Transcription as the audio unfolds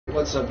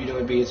What's up, you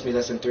doing B? It's me,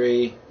 Lesson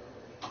 3.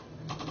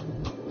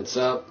 What's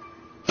up?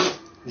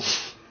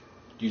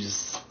 You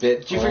just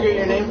spit. Did you forget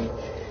your name?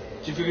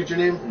 Did you forget your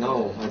name?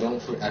 No, I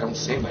don't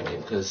say my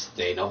name because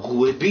they know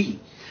who it be.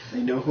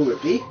 They know who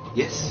it be?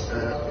 Yes.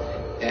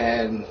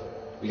 And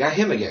we got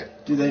him again.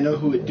 Do they know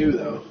who it do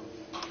though?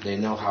 They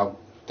know how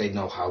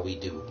we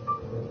do.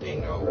 They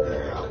know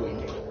how we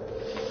do.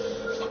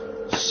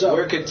 So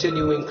we're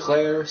continuing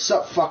Claire.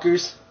 Sup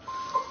fuckers.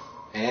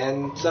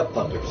 And sup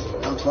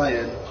fuckers. I'm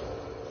playing.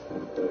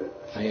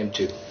 I am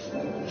too.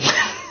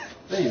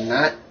 No, you're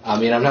not. I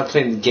mean, I'm not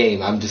playing the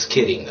game. I'm just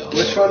kidding, though.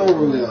 Which one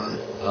were we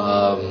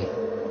on?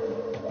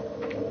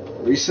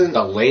 Recent?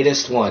 The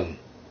latest one.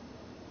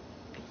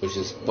 Which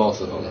is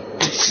both of them.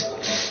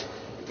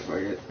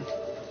 Fuck it.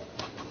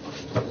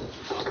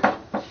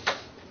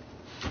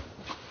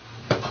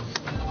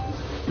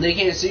 They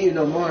can't see you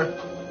no more.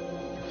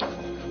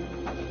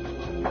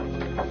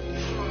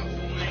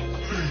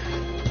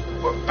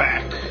 We're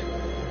back.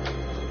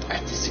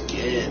 At this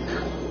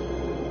again.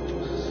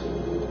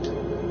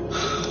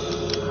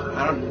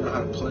 I don't even know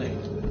how to play.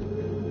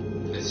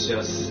 It's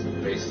just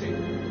basic.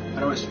 How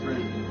do I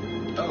sprint?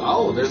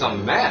 Oh, there's a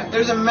map.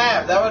 There's a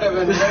map. That would have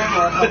been way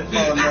more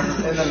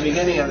helpful in the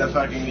beginning of the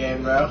fucking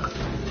game, bro.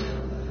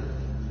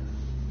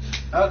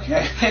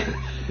 Okay.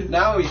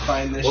 Now we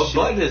find this What shit.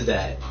 button is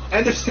that?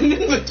 And there's an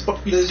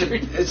inventory.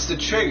 It's the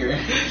trigger.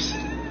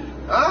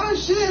 Oh,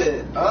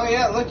 shit. Oh,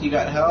 yeah, look, you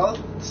got health,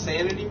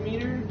 sanity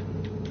meter.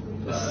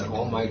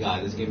 Oh my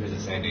god, this game is a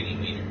sanity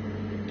meter.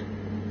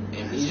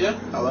 Amnesia?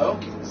 Hello?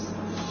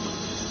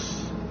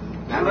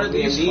 Now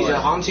the Amnesia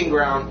Haunting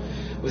Ground,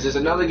 which is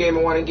another game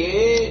I want to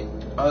get.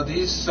 Oh,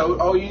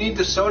 you need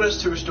the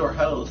sodas to restore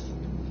health.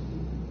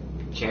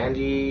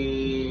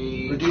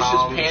 Candy reduces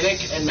panic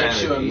and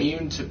makes you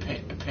immune to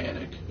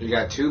panic. You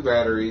got 2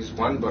 batteries,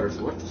 1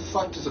 butterfly. What the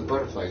fuck does a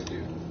butterfly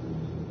do?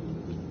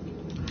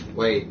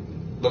 Wait,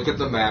 look at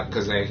the map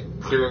because it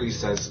clearly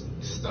says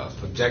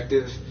stuff.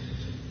 Objective.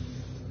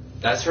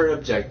 That's her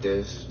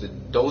objectives.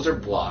 Those are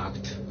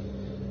blocked.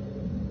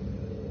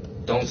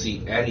 Don't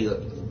see any.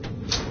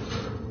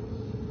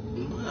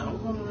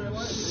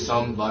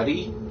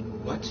 Somebody?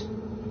 What?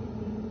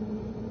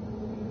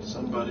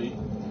 Somebody.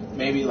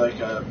 Maybe like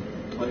a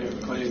player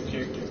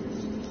character.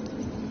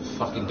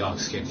 Fucking dog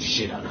scared the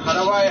shit out of me.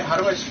 How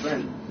do I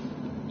sprint?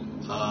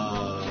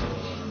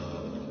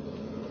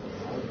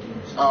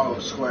 Oh,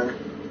 square.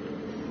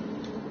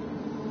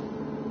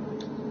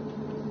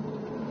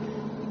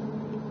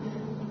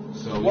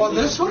 So well,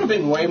 this would have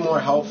been way more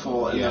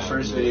helpful in the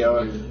first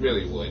video. It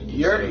really would.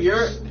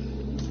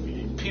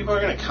 People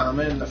are gonna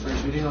comment in the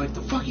first video like,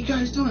 "The fuck you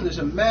guys doing? There's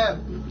a map."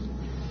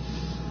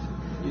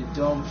 You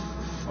dumb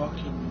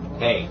fucking.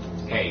 Hey,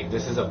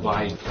 this is a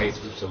blind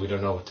playthrough, so we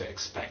don't know what to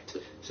expect.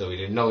 So we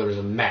didn't know there was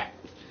a map.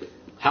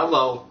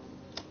 Hello,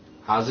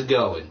 how's it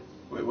going?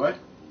 Wait, what?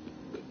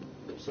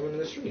 Someone in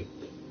the stream.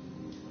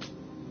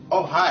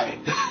 Oh, hi.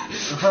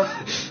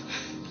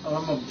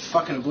 Oh, I'm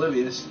fucking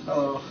oblivious.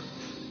 Hello.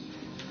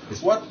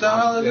 What the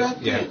hell is that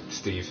thing? Yeah,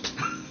 Steve.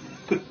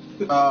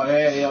 Oh,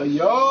 hey,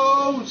 yo.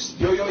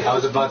 I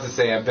was about to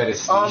say, I bet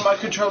it's Steve. Oh, my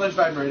controller's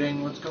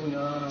vibrating. What's going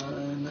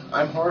on?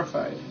 I'm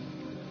horrified.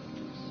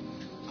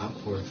 I'm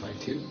horrified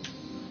too.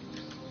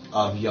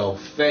 Of your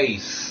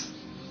face.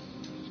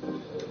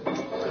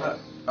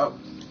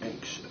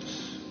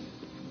 Anxious.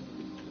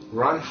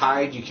 Run,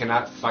 hide, you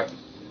cannot fight.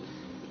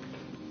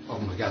 Oh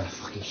my god, the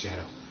fucking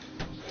shadow.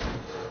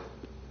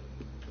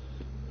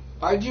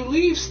 Why'd you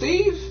leave,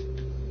 Steve?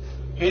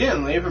 He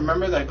didn't leave,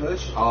 remember that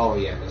glitch? Oh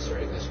yeah, that's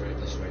right.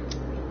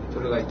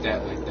 Put it like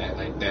that.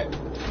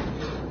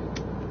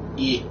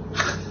 Yeah.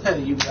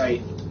 You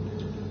right.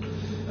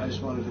 I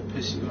just wanted to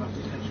piss you off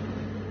intentionally.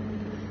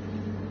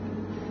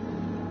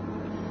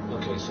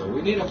 Okay, so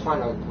we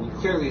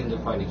clearly need to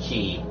find a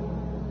key.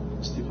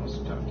 Steve wants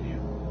to talk to you.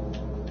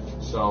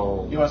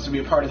 So... He wants to be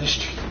a part of this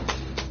stream.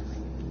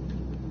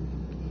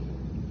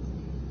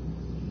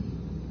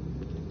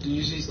 Did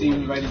you see Steve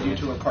invited you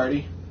to a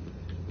party?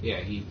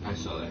 Yeah, I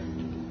saw that.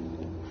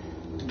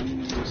 Did you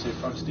usually say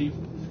fuck Steve?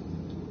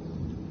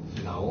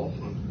 No.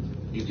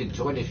 You can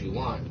join if you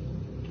want.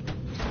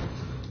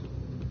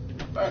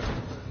 But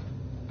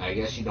I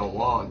guess you don't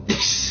want.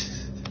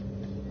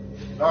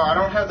 Oh, I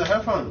don't have the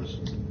headphones.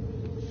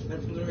 The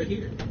headphones are right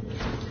here.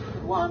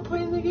 Well, I'm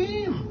playing the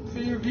game for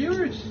your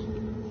viewers.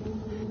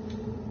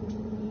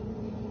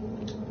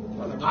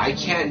 I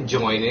can't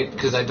join it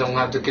because I don't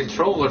have the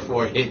controller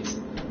for it.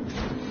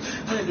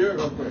 Let me do it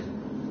real quick.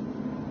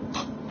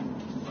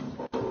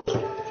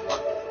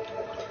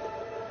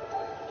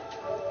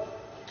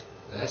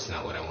 That's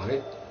not what I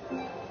wanted.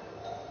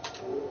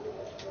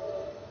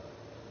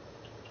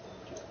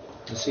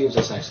 Let's see if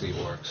this actually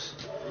works.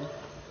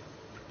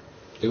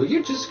 Did we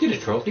just get a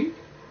trophy?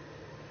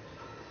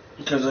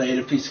 Because I ate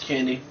a piece of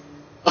candy.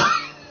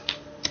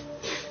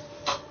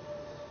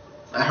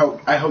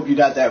 I hope you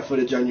got that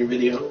footage on your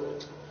video.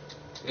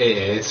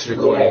 Yeah, it's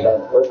recording.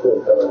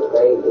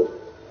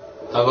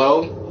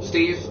 Hello,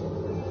 Steve?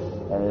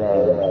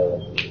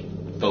 Hello.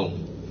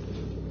 Boom.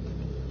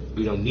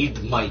 We don't need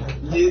the mic.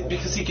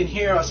 Because he can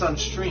hear us on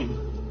stream.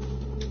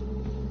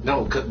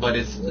 No, but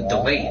it's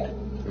delayed.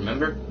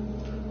 Remember?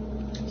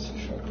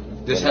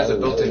 This has a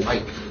built-in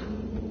mic.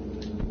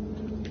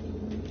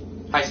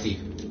 Hi, Steve.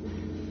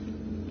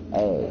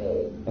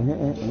 Hey.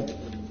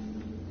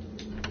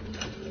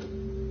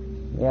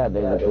 Yeah,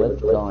 there's a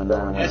glitch going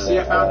on. Yeah, see,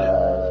 I found it.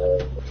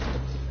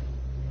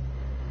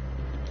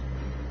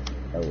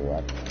 Oh,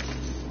 what?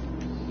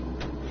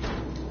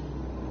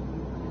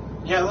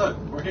 Yeah, look,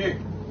 we're here.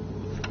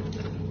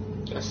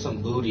 That's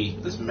some booty.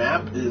 This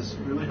map is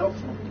really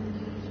helpful.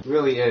 It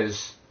really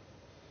is.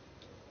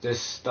 This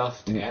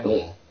stuffed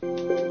animal.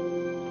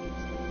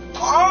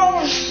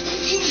 Oh,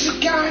 Jesus,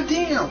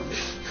 goddamn!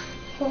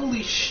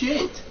 Holy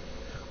shit!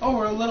 Oh,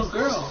 we're a little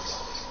girl.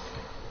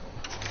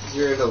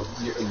 You're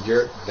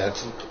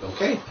that's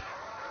okay.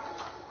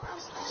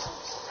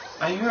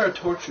 I hear a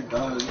tortured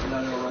dog, and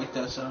I don't like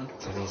that sound.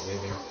 I don't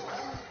either.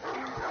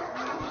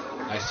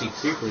 I see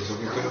creepers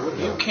over through the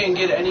window. You can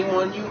get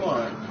anyone you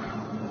want.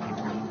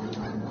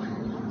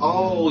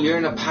 Oh, you're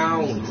in a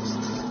pound.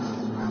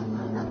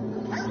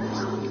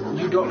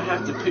 You don't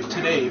have to pick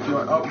today if you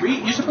want. Oh,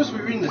 you're supposed to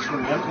be reading this for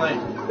me. I'm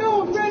playing.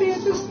 No, I'm ready.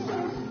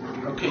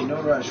 Okay,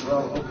 no rush. We're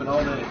all open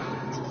all day.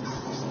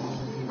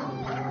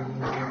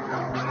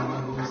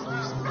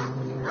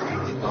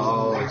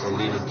 Oh, it's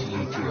leading to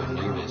you to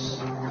Anubis.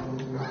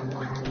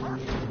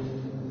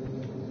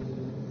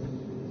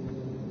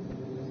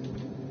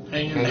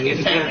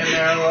 Hanging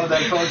there. I love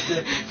that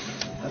poster.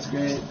 That's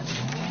great.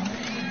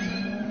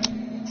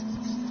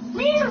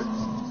 Meow.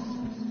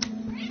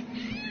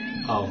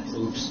 Oh,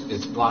 oops.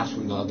 It's blocked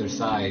from the other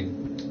side.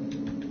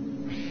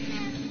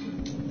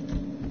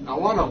 I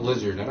want a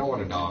lizard. I don't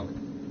want a dog.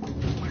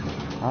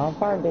 How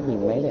far did he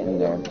make it in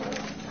there?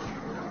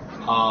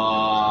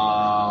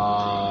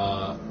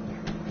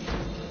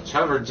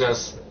 Trevor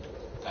just,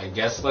 I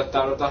guess, left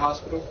out of the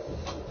hospital.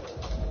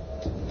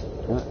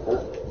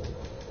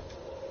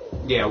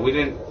 Yeah, we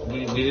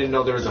didn't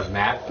know there was a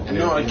map and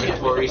an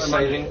inventory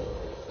citing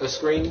a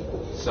screen,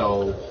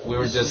 so we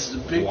were just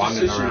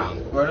wandering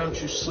around. Why don't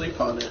you sleep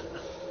on it?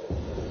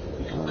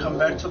 You can come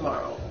back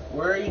tomorrow.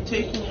 Where are you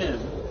taking him?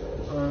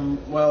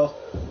 Well,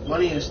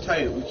 money is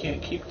tight. We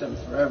can't keep them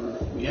forever.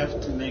 We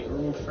have to make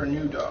room for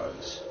new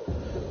dogs.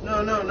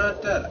 No,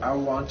 not that. I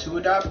want to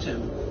adopt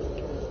him.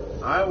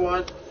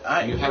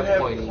 You have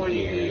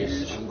pointy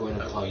ears. I'm going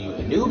to call you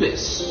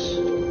Anubis.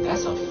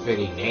 That's a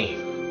fitting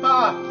name.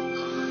 Ah!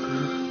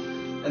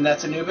 And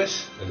that's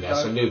Anubis? And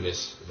that's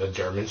Anubis, the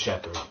German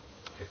Shepherd,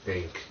 I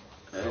think.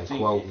 Don't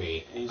quote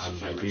me. I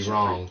might be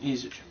wrong.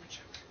 He's a German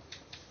Shepherd.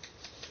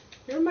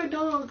 You're my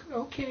dog.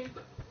 Okay.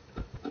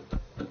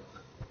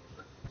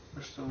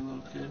 We're still a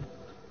little kid.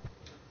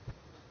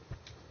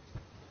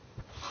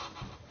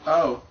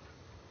 Oh.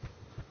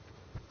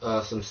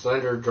 Some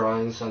slender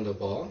drawings on the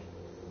wall.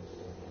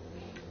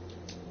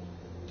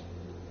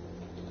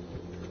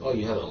 Oh,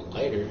 you have a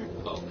lighter.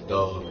 Oh,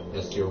 duh.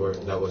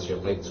 That was your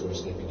light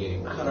source in the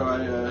beginning. How do I,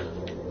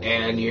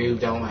 And you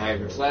don't have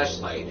your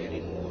flashlight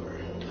anymore.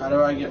 How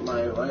do I get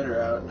my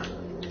lighter out?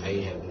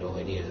 I have no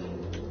idea.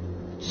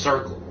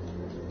 Circle.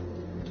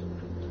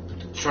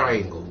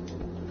 Triangle.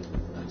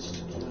 That's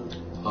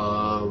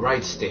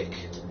right stick.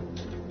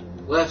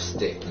 Left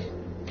stick.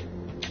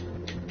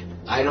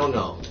 I don't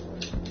know.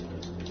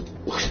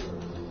 Just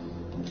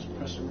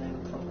press a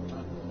random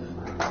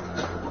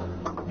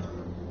button.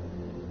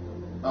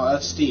 Oh,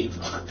 that's Steve.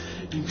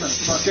 You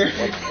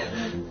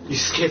motherfucker. You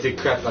scared the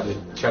crap out of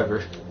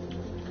Trevor.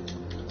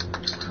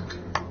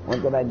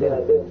 What did I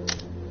do?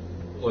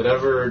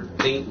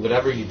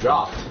 Whatever you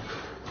dropped.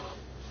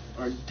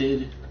 Or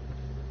did.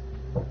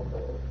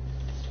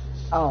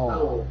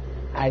 Oh,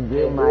 I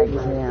drew my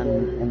can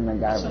in the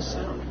What's that garbage.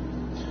 sound?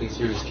 He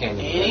threw his can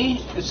in.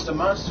 Annie? It's the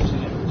monsters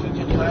again.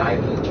 Can you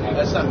hide? the cat.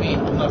 That's not me.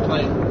 I'm not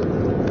playing.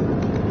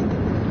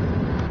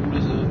 What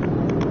is it?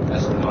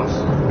 That's a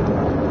monster.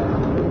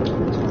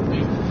 It's a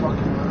big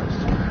fucking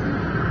monster.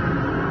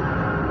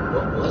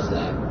 What was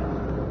that?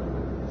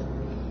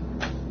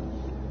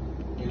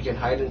 You can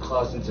hide in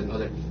closets and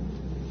other.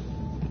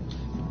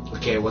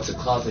 Okay, what's a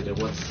closet and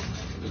what's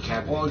a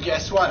cabinet? Well,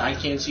 guess what? I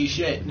can't see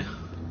shit.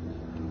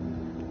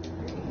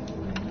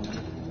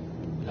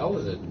 That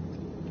was a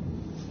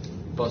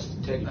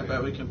busted teddy I bear.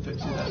 bet we can fit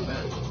through that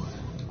vent.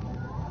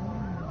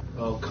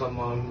 Oh, come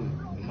on,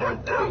 my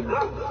big.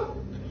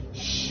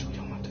 Shh, we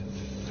don't want that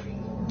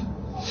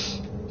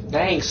thing.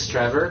 Thanks,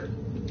 Trevor.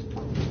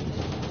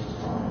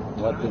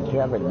 What did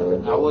Trevor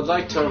do? I would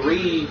like to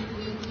read.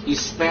 He's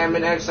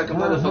spamming X like a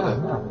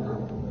motherfucker.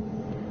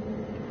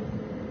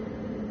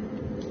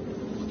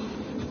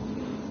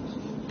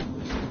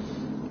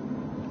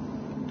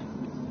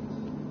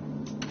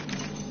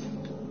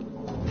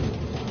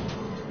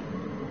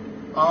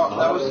 Oh,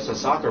 that was It's a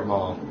soccer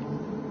ball.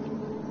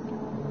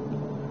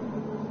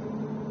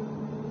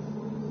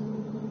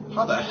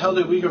 How the hell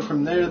did we go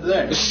from there to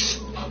there?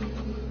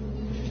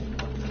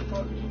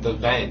 The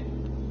vent.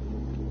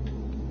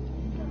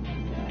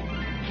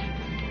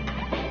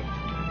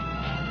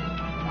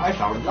 I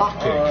found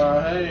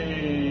lockpick.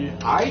 Hey.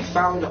 I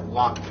found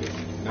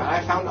lockpick. Not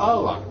I found a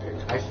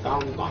lockpick. I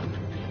found lockpick.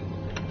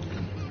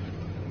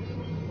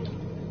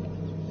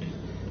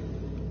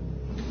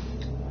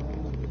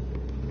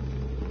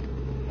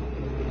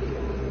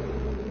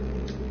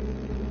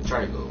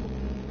 Triangle.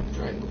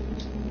 Triangle.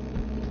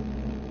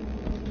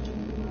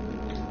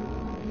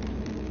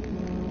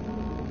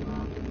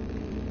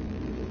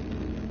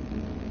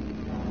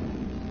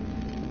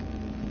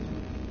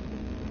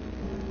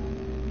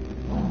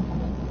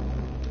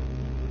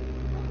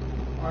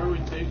 Why are we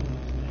taking this?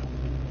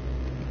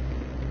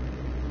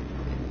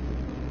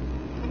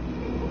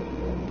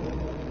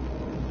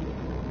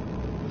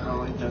 I don't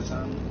like that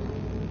sound.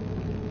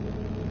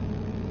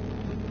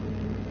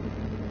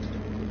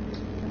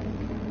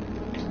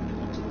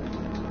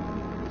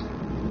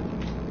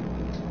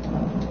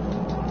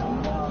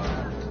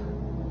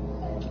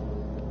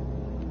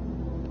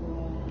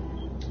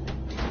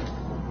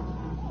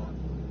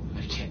 I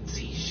can't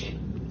see shit.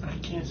 I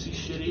can't see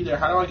shit either.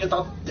 How do I get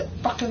the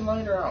fucking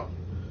lighter out?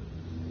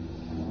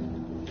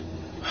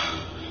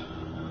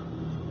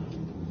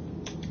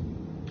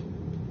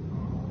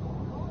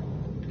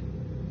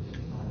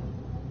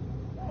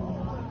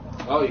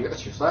 Oh, you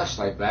got your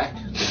flashlight back.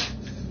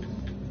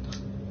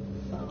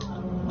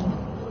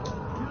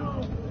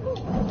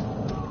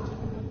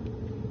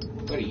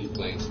 What are you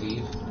playing,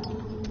 Steve?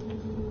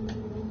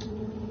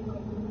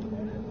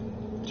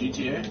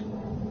 GTA?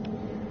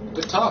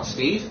 Good talk,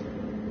 Steve.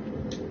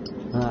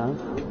 Huh?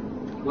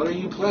 What are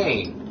you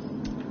playing?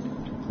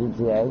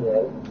 GTA?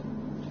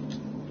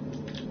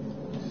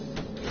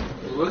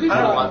 Look at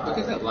that. Look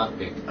at that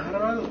lockpick. How do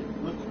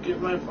I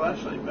get my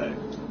flashlight back?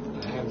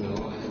 I have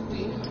no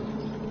idea.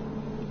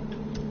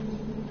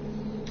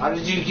 How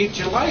did you get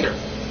your lighter?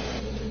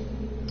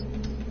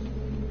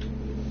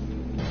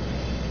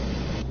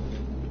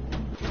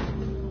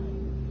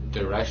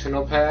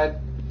 Directional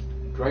pad?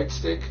 Right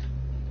stick?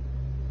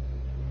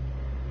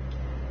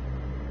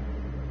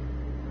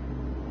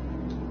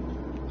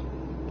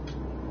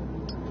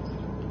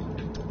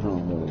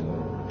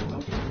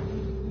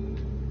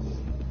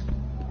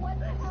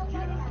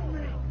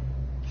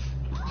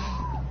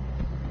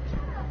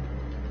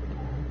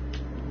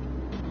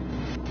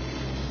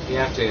 You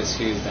have to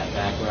excuse that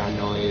background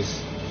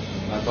noise.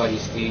 My buddy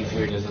Steve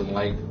here doesn't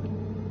like.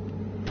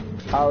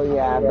 Oh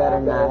yeah, I better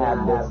not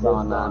have this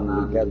song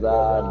on because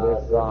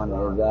this song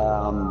is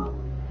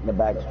the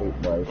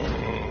Backstreet Boys.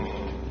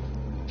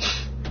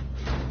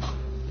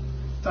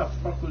 What the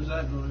fuck was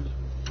that noise?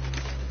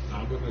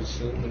 I'm gonna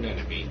assume an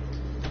enemy.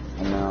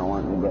 And I don't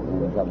want to get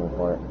me in trouble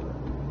for it.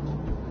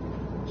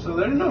 So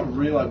there's no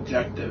real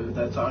objective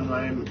that's on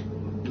my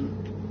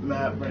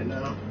map right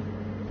now.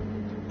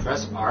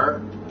 Press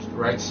R,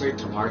 right stick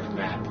to mark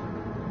map.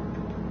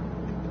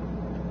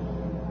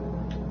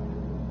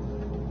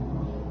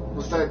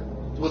 What's that?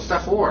 What's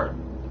that for?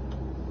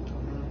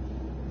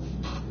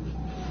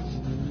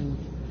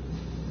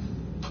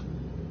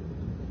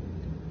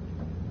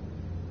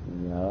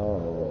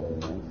 No,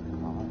 it's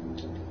not.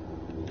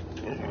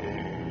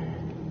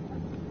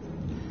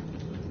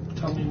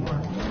 Tell me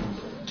more.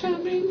 Tell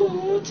me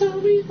more,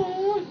 tell me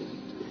more.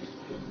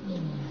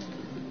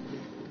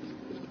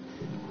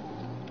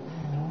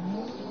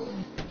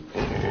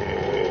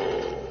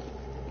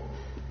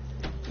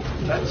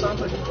 That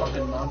sounds like a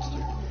fucking monster.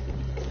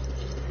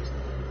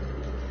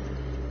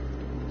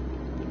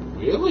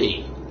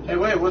 Really? Hey,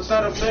 wait, what's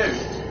that up there?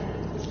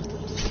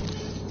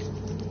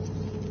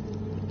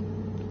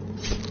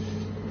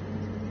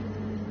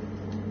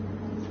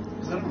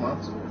 Is that a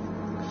monster?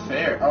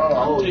 Fair.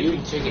 Oh, Oh,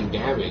 you're taking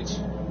damage.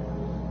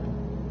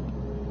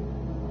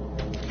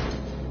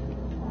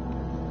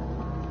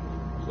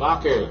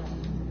 Locker.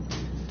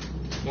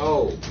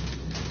 No.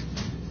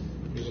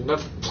 There's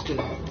enough fucking.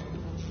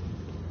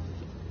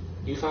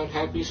 You found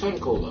Happy Sun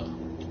Cola.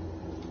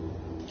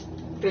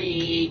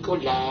 Free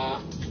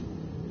cola.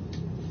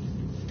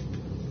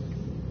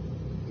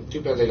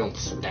 Too bad they don't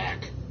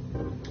stack.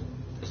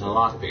 It's a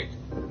lockpick.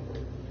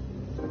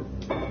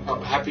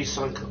 Oh, Happy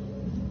Sun Cola.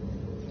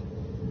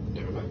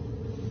 Never mind.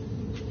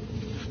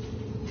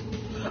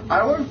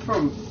 I went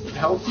from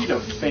healthy to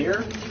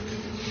fair.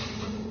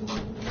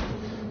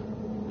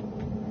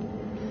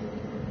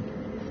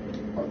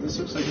 Oh, this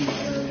looks like an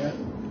area.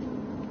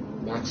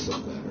 Max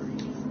up battery.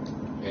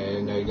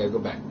 And now you gotta go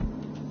back.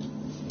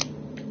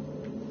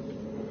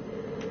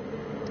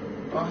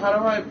 Oh, how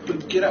do I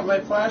get out my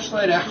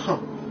flashlight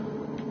out?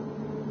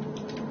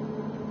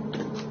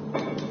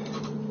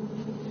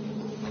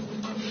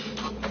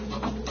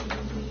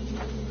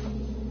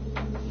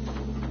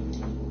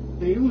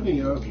 Are you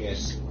looking up?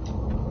 Yes.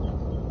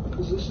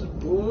 Because this is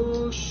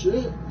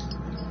bullshit.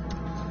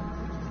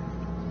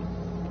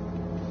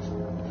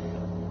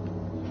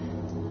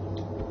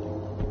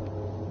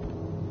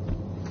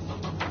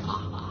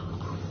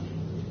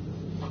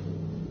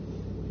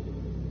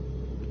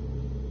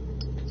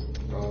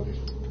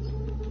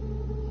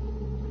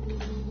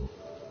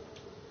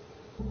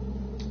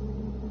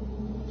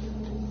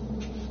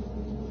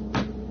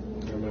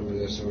 I remember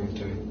this one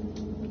time.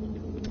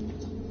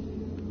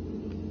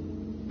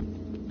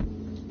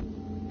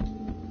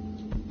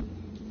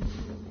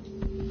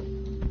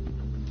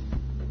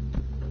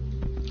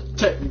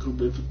 Technical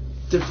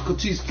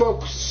difficulties,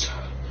 folks.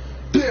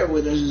 Bear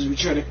with us as we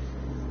try to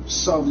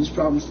solve these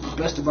problems to the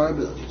best of our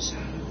abilities.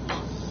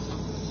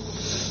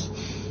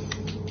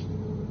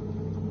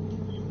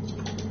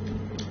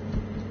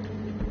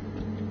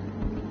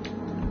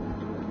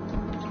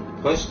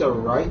 Push the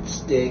right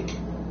stick,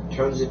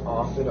 turns it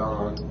off and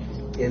on,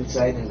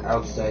 inside and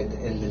outside the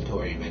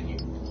inventory menu.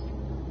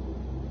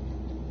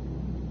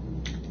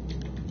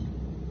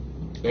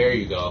 There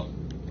you go.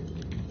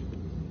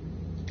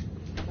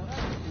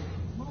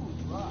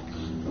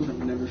 I would have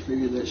never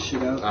figured that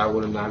shit out. I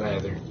would have not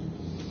either.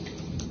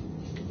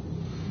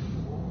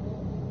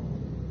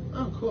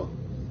 Oh, cool.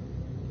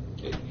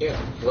 Yeah,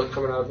 look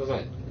coming out of the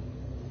vent.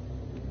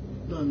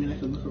 No, I mean I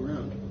can look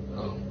around.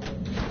 Oh.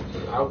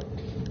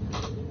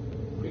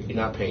 You're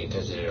not paying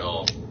attention at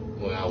all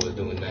when I was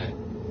doing that.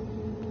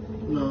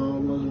 No, I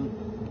wasn't.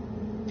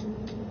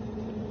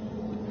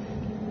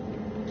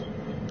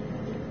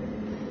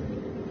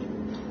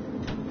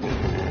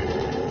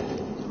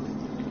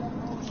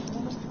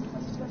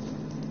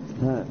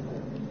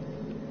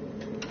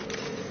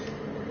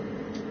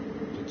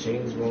 The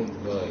chains won't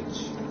budge.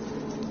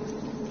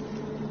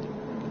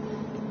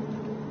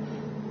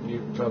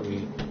 You're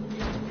probably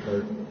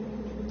hurt.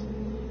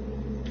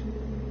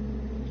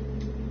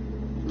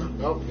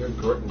 Oh, you're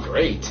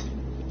great.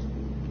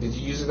 Did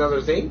you use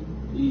another thing?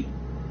 Yeah.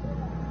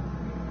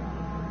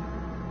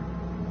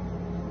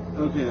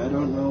 Okay, I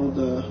don't know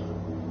the...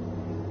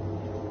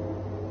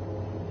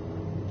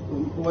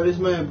 What is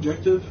my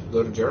objective?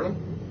 Go to journal.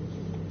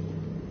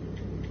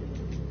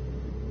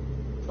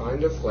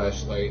 Find a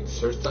flashlight.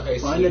 Search the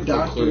ICU. Find a for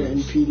doctor clues. in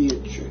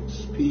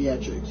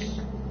pediatrics.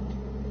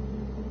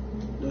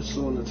 That's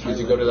the one that's Did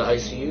you go to the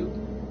ICU?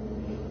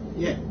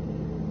 Yeah.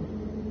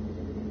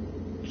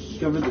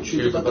 Discover the truth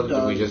Truth about the about the-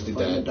 dog. we just did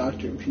Find that. a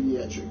doctor in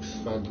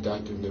pediatrics. Find the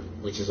doctor,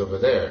 which is over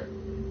there.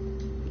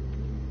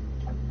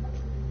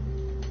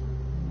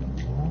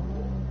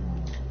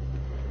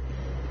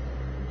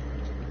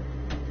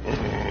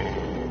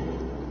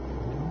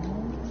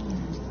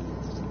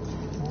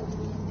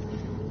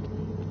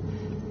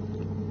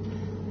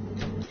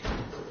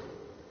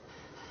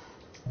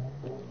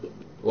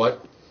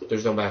 What?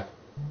 There's no map.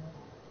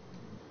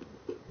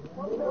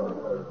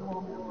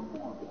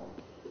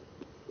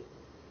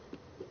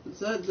 Is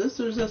that this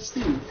or is that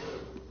Steve?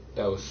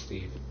 That was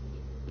Steve.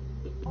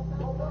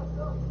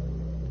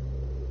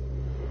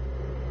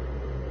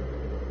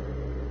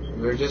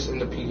 We were just in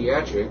the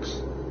pediatrics.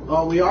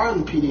 Oh, we are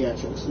in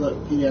pediatrics. Look,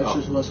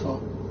 pediatrics Oh. West Hall.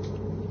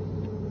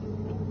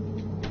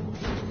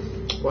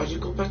 Why'd you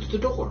go back to the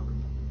door?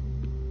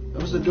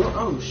 That was the door.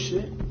 Oh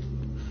shit,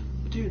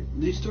 dude,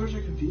 these doors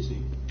are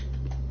confusing.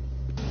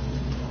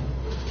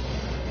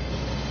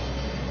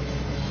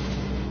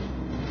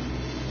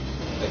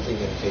 I think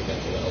I'm gonna take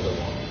that to the other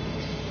wall.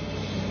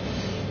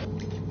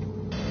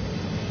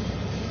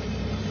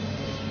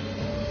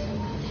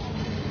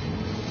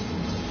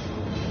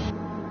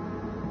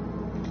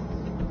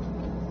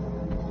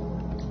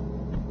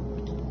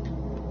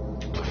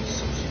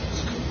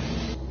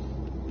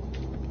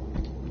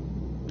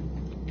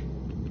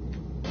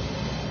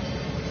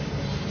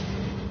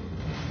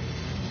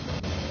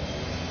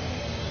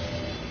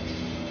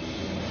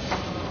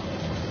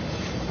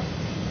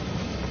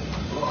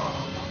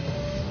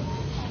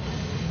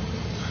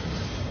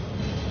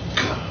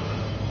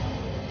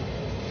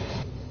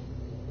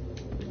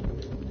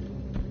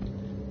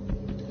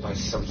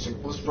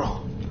 Something was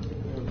wrong.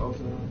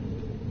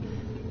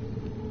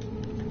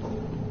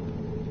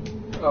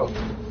 Oh.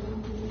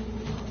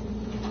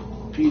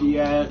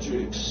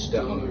 Pediatrics.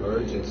 The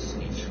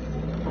emergency.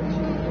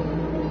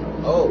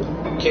 Oh,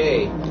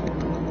 okay.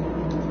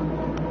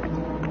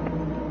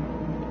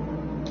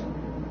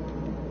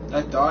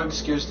 That dog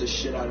scares the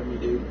shit out of me,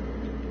 dude.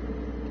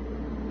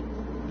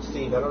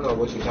 Steve, I don't know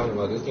what you're talking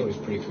about. This game is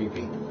pretty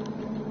creepy.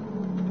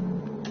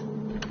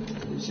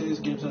 Did you say this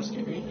game's not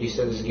scary? He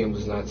said this game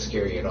was not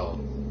scary at all.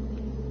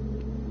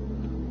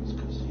 It's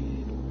because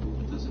he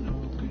doesn't know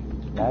what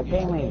good. That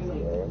game ain't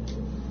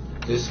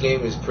scary. This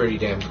game is pretty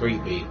damn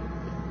creepy.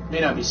 May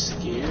not be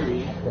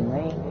scary. To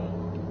me,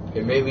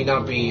 It may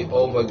not be,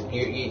 oh my,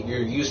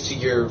 you're used to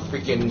your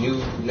freaking new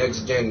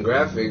next-gen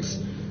graphics.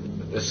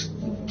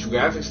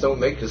 Graphics don't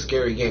make a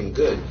scary game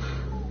good.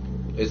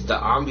 It's the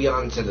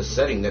ambiance and the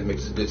setting that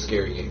makes a good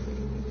scary game.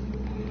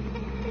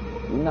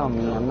 you know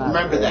me, I'm not.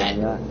 Remember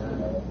scared, that.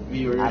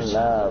 Viewers. I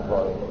love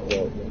horror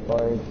shit.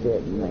 Horror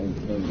shit makes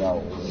me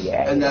go,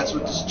 yeah. And that's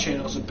what this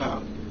channel's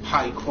about.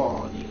 High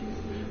quality.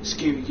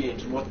 Scary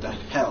games. What the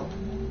hell?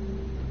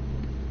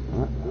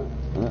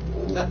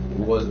 That,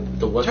 Was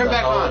the what turn the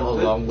back hell on.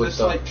 along with This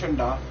the light turned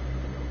off.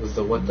 was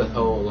the what the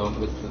hell along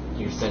with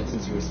your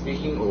sentence you were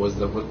speaking, or was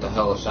the what the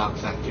hell shock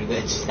factor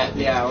that just happened?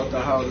 Yeah, what the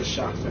hell was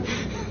shock factor?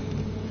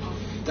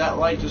 That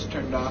light just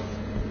turned off.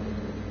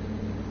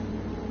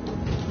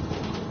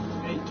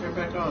 Hey, turn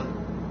back on.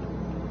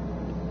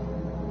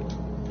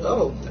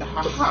 Oh,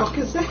 what the fuck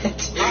is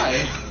that?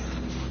 Hi.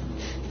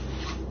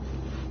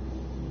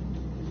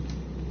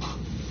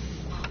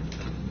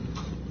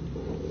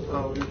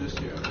 Oh, we're just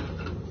here.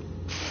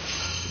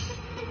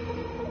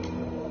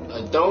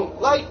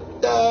 don't like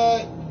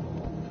that.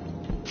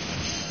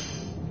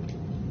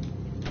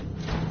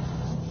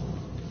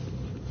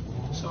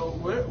 So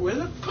where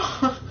the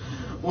fuck?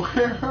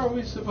 Where are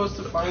we supposed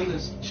to find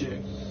this chick?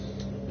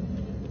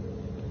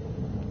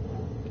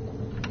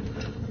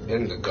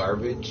 In the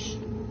garbage,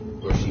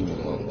 where she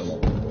belongs.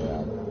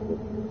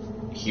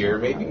 Here,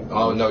 maybe?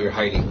 Oh no, you're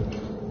hiding.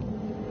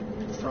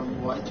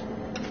 From what?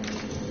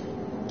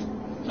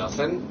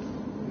 Nothing.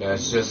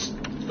 It's just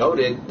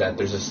noted that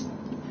there's a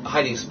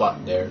hiding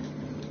spot there.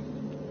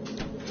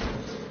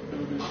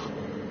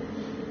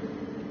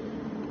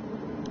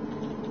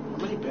 How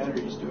many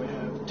batteries do I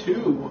have?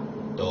 2.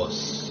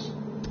 Dos.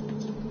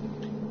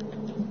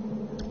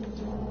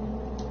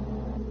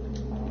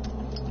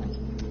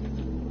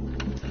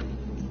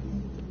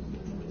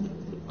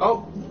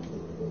 Oh.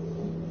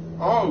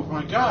 Oh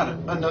my god,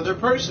 another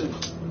person.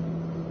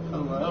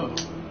 Hello.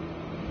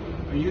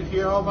 Are you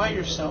here all by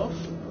yourself?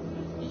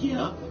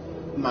 Yeah.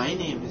 My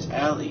name is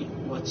Allie.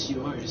 What's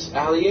yours?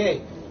 Allie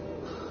A.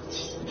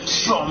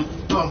 Bum,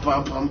 bum,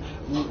 bum, bum.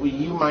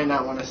 You might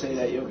not want to say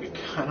that. You'll get,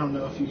 I don't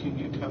know if you can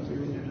get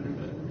copyrighted or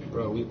not.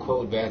 Bro, we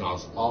quote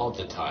Vanoss all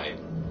the time.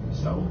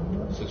 So?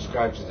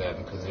 Subscribe to them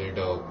because they're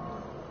dope.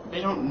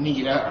 They don't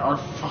need our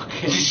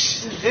fucking...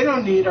 They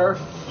don't need our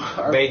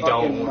They fucking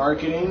don't.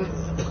 marketing.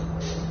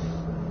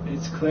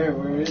 It's clear.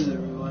 Where is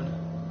everyone?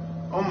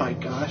 Oh my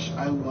gosh,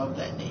 I love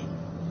that name.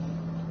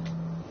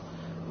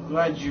 I'm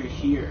glad you're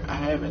here. I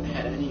haven't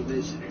had any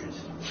visitors.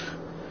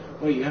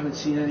 Wait, you haven't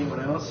seen anyone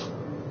else?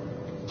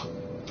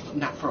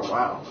 Not for a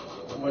while.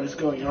 What is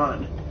going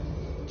on?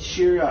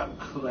 Cheer up,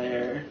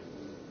 Claire.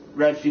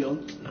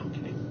 Redfield. No, I'm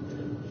kidding.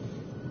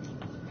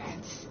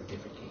 That's a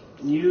different game.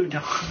 You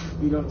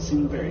don't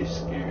seem very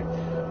scared.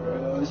 Are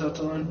you always out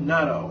alone?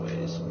 Not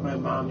always. My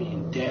mommy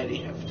and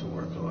daddy have to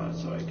work a lot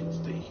so I can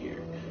stay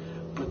here.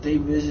 But they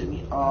visit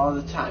me all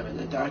the time, and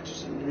the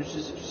doctors and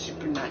nurses are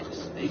super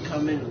nice. They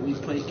come in and we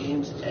play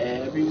games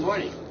every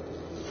morning.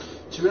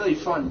 It's really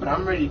fun, but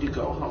I'm ready to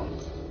go home.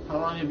 How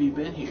long have you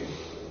been here?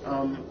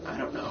 I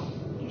don't know.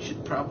 You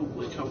should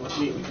probably come with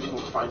me. We can go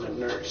find a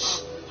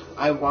nurse.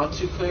 I want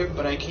to, Claire,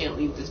 but I can't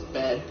leave this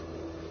bed.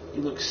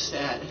 You look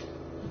sad.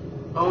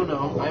 Oh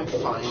no, I'm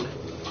fine.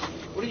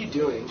 What are you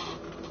doing?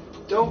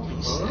 Don't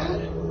be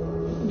sad.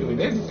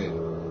 Doing anything.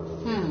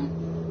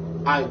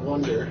 I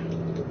wonder.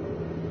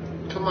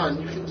 Come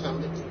on, you can tell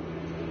me.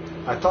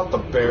 I thought the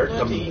bear.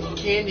 Not to eat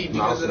candy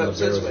because it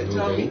upsets my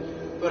tummy,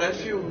 but I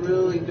feel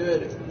really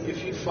good.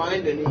 If you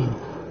find any,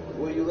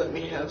 will you let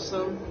me have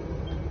some?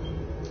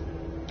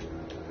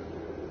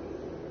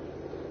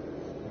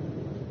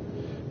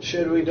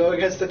 Should we go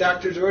against the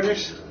doctor's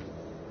orders?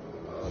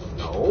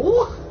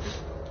 No.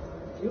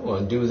 You don't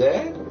want to do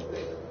that?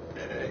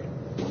 Alright.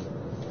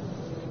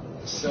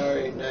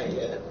 Sorry, not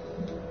yet.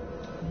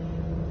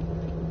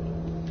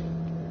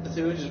 I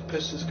think we just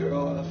pissed this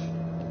girl off.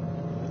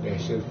 Yeah,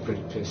 she was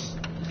pretty pissed.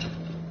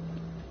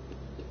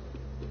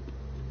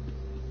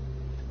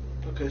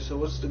 Okay, so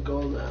what's the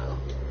goal now?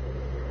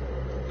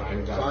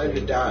 Find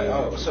a doctor.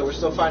 Oh, so we're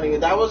still finding it.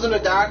 That wasn't a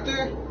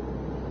doctor?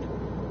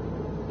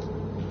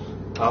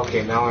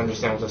 Okay, now I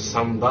understand what the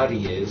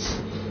somebody is.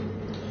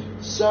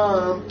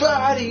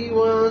 Somebody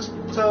once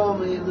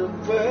told me the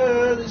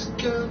world is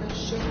gonna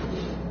show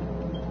me.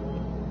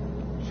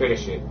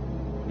 Finish it,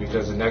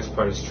 because the next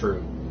part is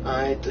true.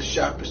 I ain't the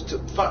sharpest to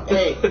fuck.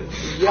 Hey,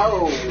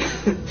 yo.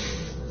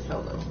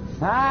 Hell no.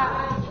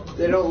 Ah!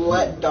 They don't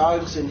let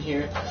dogs in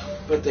here,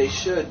 but they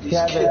should. These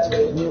kids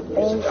could. You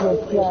ain't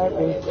the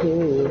sharpest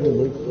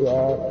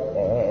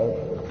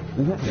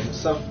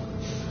to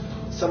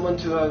Someone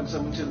to hug,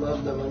 someone to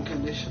love them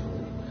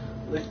unconditionally.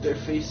 Lick their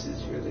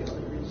faces, you're the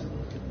only reason.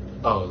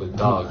 Oh, the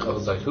dog. I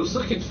was like, who's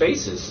licking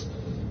faces?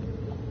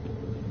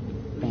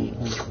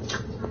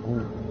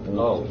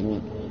 Oh.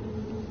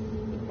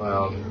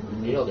 Well,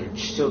 you know they're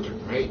children,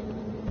 right?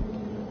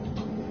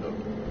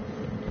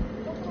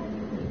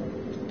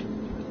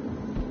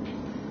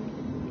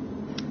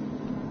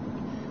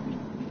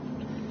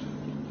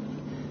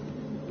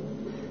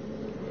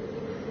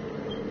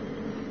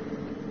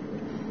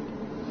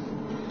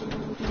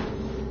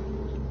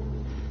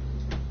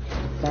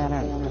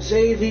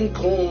 Saving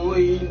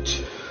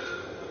point.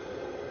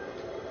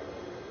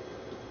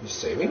 You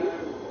saving?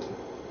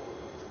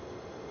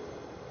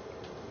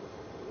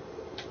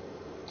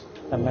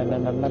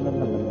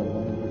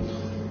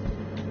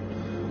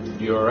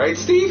 You alright,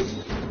 Steve?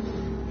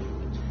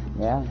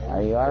 Yeah,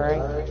 are you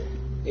alright?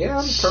 Yeah,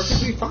 I'm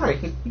perfectly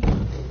fine.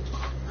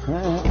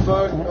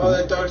 Fuck. Oh,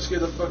 that dog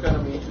scared the fuck out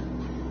of me.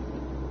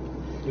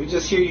 We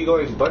just hear you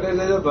going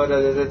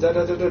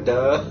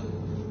ba-da-da-da-ba-da-da-da-da-da-da.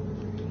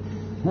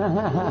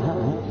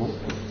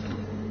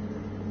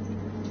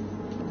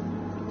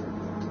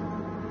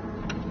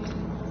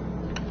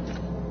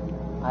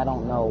 I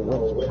don't know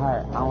which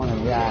part I want to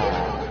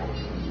drive.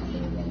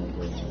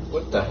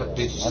 What the heck?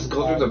 Did you just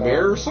go through the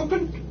mirror or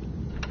something?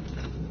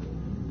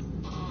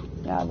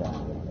 Yeah, I'll get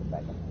it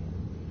back.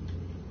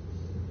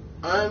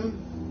 I'm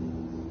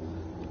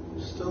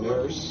still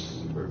Nurse.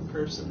 looking for a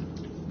person.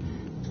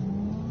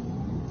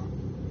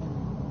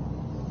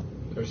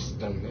 Nurse is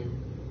down there.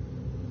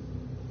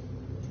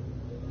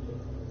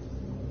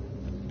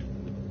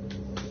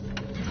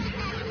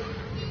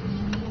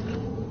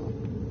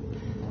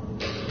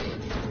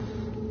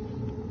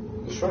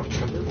 What's wrong,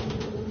 Trevor?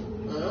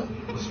 Huh?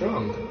 What's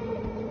wrong?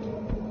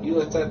 You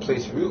left that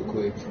place real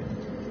quick.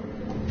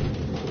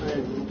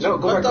 No,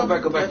 go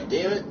back. God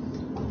damn it.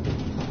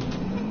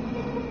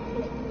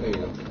 There you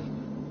go.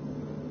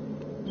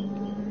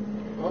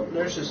 Oh,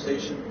 nurse's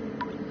station.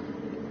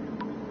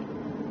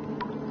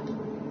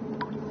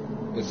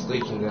 It's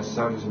leaking. That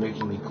sound is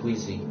making me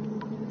queasy.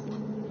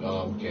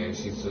 Oh, okay.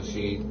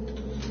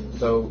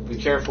 So be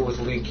careful with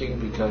leaking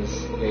because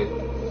it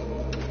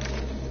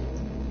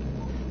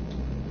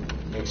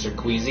makes her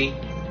queasy.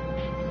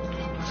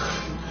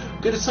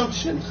 Good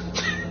assumption.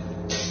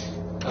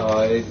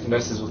 It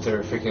messes with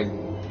her freaking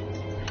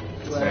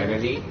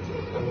sanity.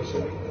 I'm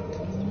assuming.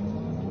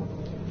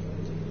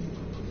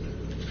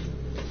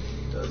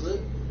 Does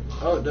it?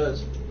 Oh, it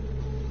does.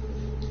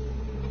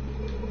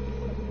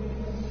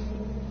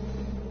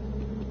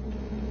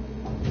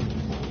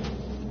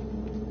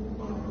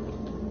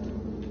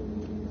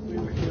 We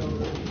were here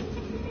already.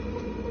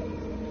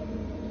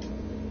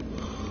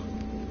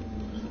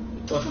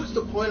 What's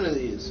the point of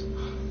these?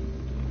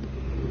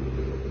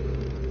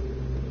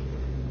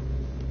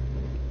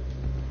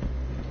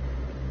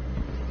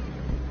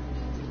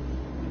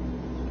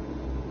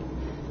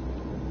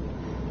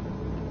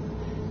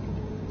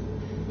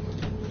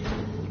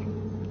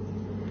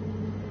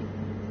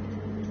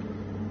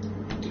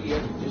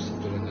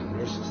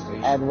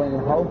 Edwin,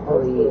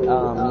 hopefully, you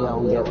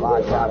don't get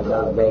locked out of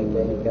those games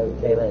because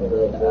Kayla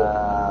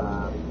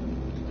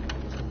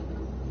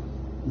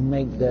did,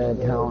 make the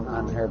account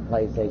on her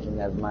PlayStation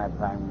as my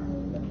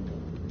primary.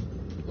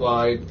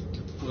 Well,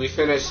 we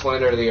finished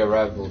Slender the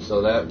Arrival,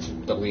 so that's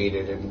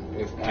deleted,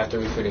 and after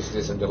we finish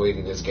this, I'm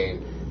deleting this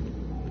game.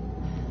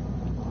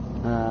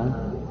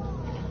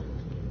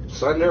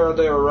 Slender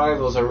the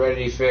Arrival's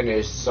already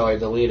finished, so I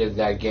deleted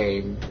that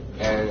game,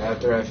 and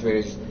after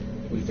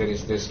we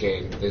finished this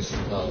game, this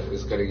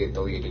is gonna get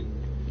deleted.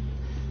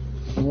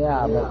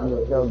 Yeah, but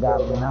we still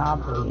got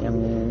Monopoly. I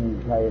mean,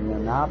 we played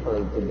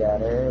Monopoly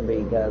together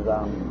because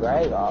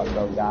Greg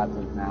also got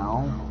it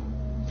now.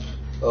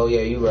 Oh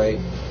yeah, you right.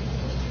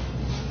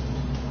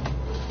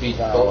 Beat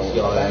both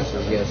y'all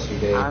asses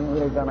yesterday. I'm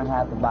either gonna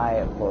have to buy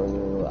it for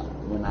you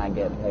when I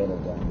get paid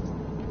again.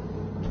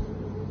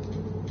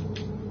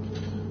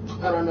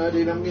 I don't know,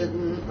 dude. I'm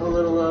getting a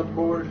little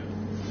bored.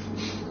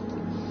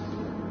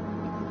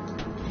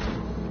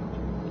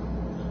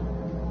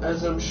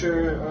 As I'm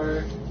sure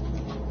are...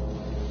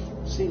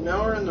 See,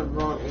 now we're in the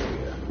wrong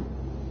area.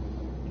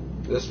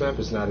 This map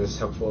is not as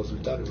helpful as we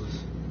thought it was.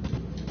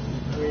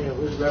 I mean, it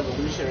was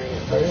revolutionary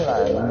at I first.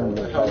 realize when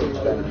you start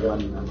spending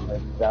money on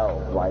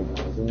herself, like,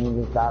 you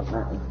need to stop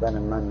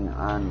spending money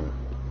on...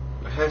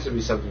 It has to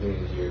be something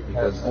in here,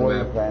 because the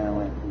her map...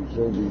 boyfriend, she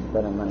should be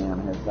spending money on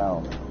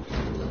herself.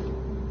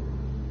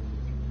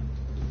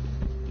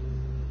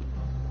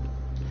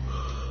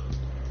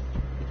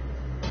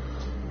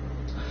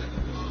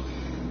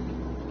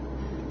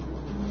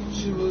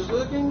 She was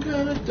looking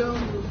kinda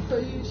dumb, the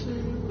face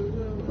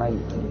Like,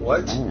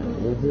 What?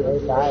 Man,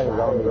 this side is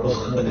only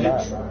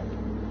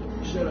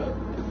 $15. Shut up.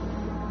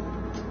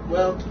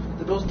 Well,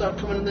 they both stopped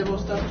coming and they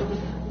both stopped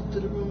coming to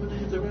the room and they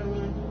hit the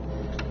ground.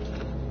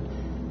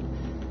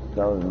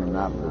 Those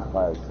Monopoly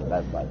parts, so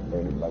that's like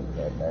 $30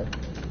 right there.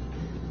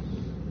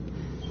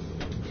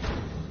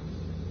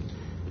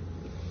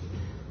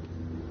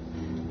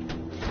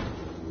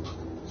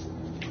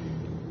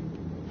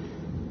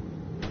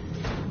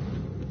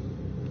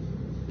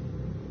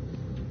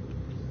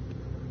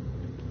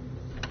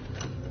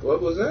 What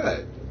was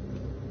that?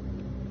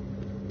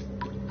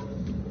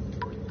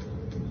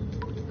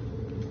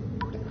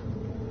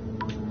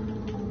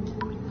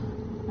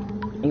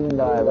 Even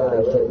though I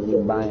really shouldn't be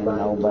buying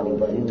nobody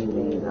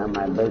anything on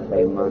my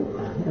birthday month.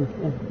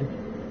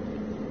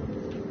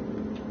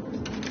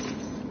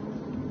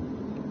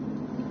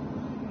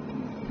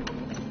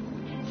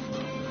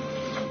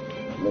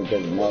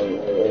 Because May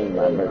is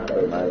my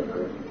birthday month.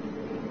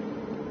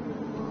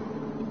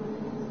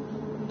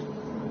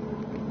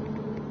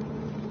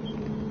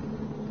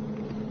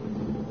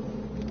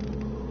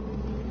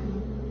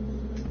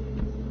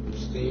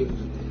 Steve?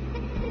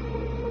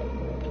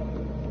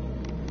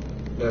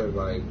 Never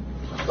mind.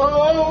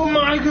 Oh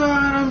my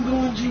god, I'm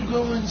going to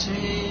go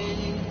insane.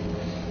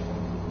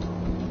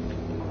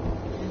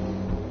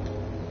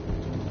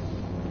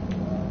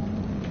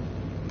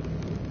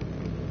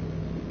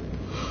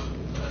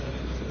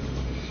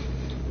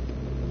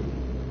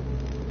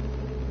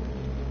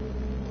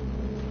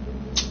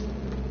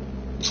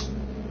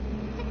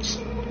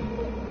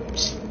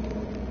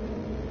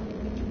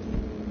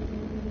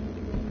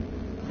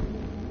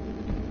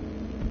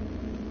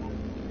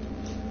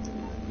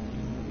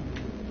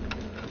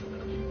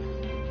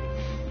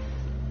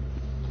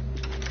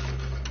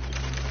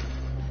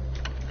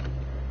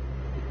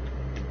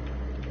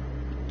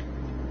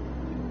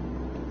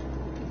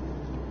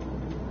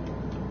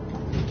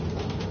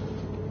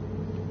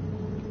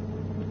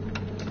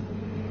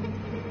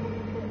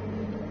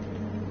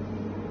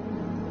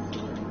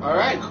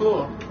 Alright,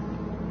 cool.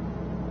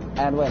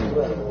 Edwin,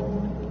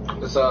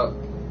 What's up?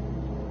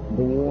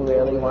 do you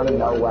really want to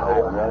know what I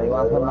really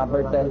want for my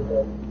birthday?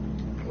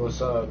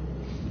 What's up?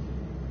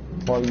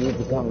 For you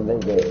to come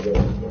visit.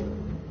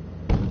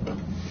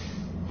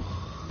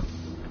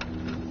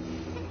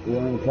 You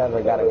and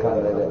Trevor gotta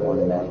come visit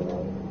one day.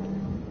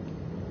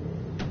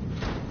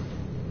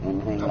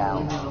 And hang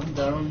out. I'm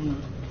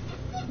down.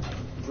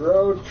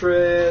 Road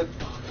trip.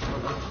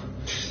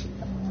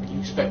 You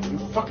expect me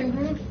to fucking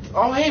drive?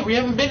 Oh, hey, we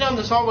haven't been down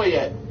this hallway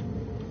yet.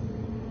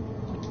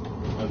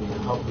 I mean,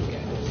 hopefully,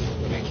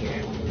 but I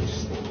can't.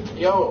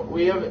 Yo,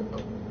 we haven't.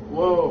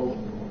 Whoa.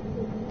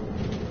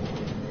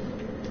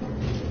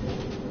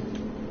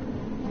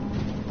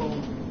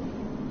 Boom.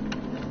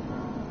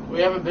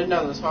 We haven't been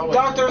down this hallway.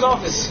 Doctor's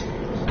office.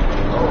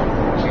 Oh,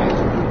 can't.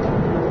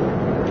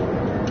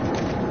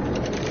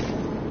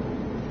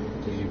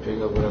 Did you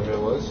pick up whatever it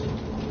was?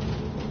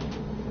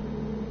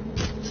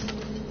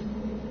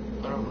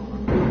 I don't know.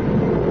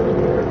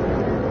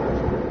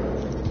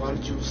 Why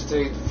did you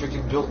stay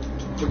freaking built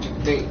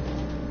freaking thing?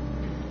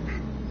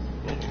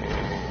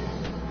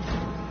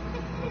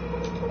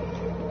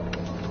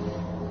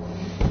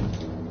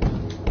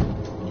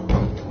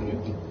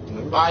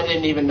 I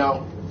didn't even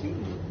know.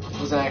 It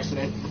was an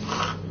accident.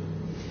 I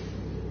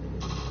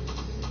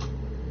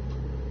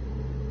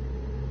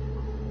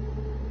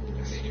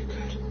think you're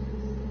good.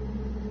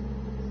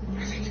 I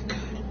think you're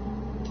good.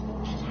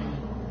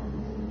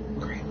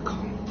 Great,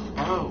 calm.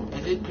 Oh, I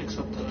did pick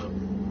something up.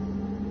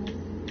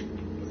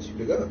 What did you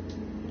pick up?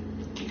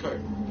 Key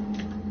card.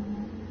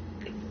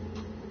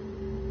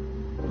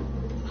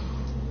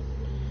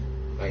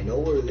 I know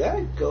where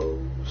that goes.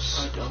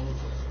 I don't.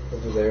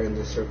 Over there in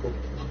the circle.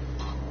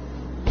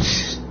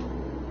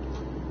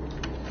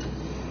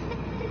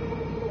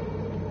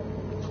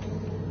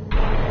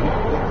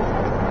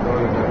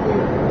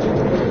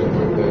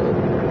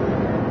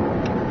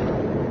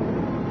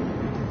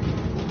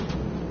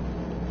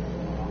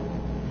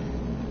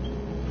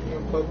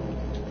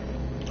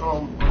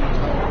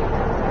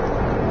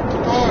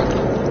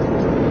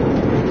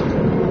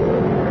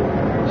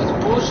 That's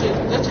bullshit.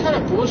 That's kind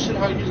of bullshit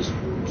how you just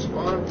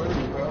spawn in front of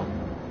me, bro.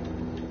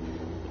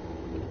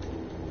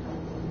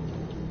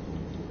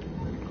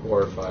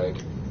 Horrified.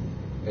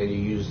 And you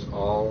used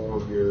all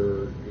of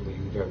your...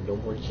 You have no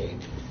more cane.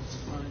 It's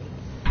fine.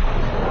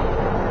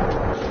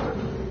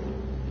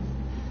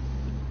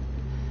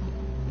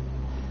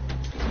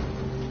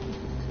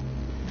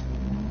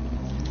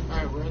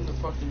 Alright, we're in the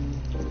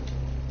fucking...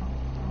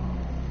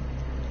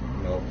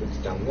 Nope, it's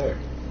down there.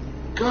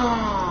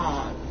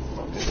 God!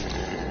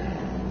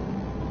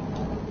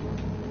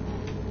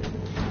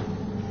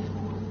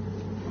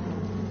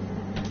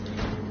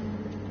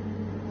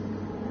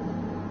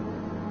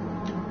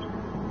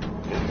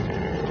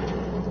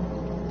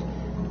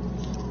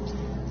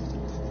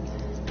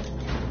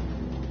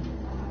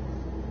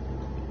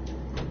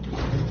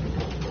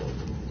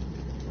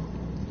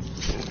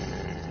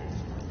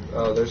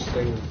 Oh, there's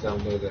things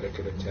down there that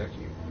could attack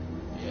you.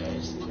 Yeah, I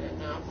see that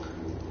now.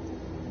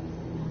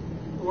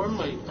 Where am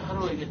I? How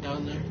do I get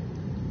down there?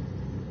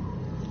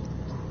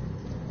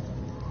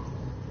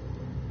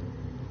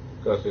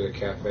 Go through the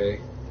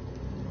cafe.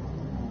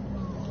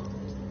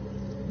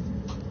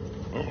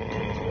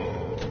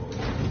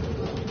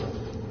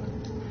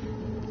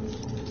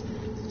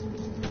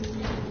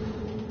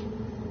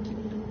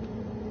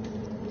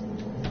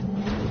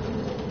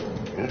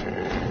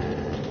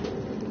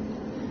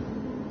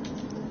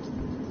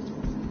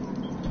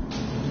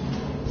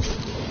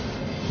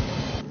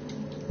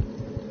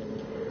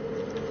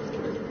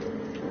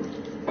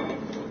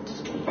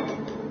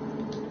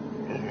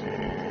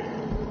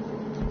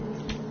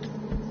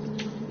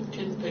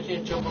 I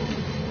can't jump over.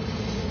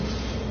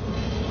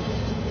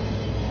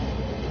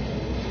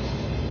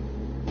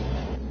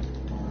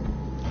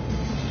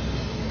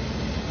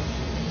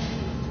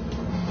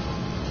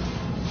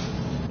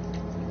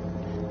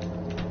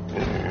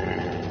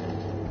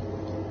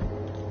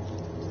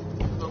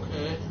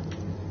 Okay.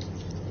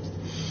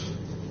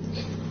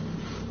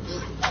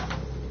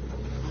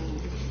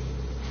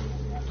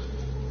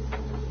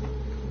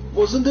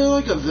 Wasn't there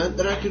like a vent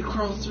that I could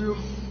crawl through?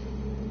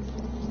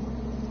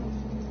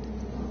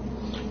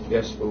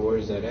 Yes, but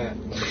where's that at?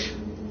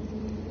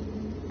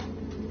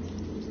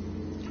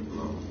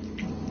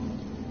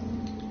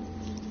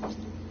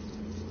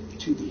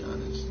 To be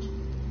honest.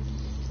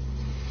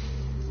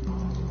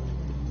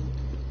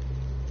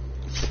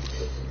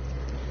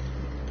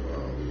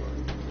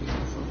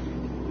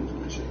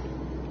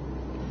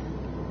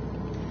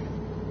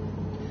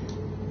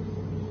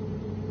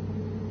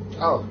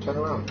 Oh, turn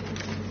around.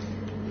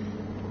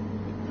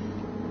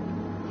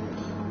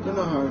 Don't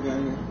know how I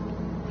got here.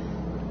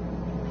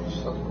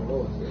 Just fucking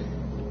roll with it.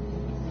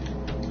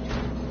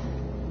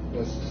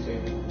 That's the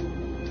stadium.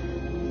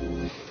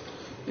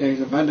 Yeah,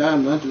 because if I die,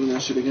 I'm not doing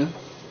that shit again.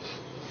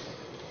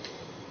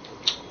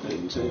 I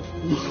didn't say it.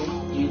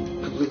 You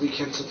completely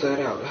canceled that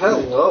out.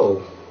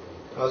 Hello.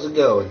 How's it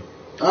going?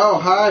 Oh,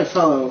 hi,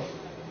 fellow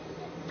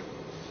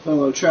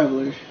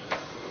traveler.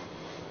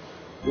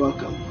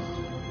 Welcome.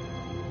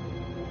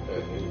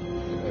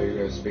 Are you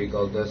gonna speak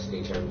all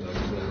Destiny terms on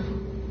this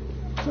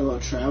now? Hello,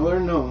 Traveler?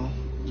 No.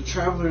 The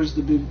Traveler is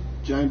the big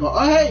giant ball.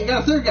 Oh, hey, you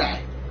got a third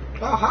guy.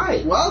 Oh,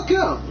 hi.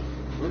 Welcome.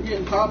 We're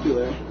getting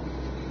popular.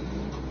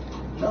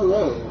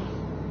 Hello.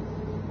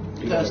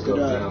 You Passed gotta it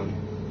go up. down.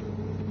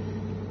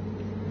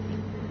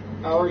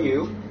 How are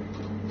you?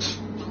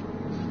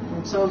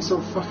 That sounds so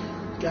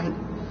God.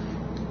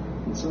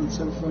 That sounds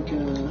so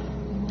fucking.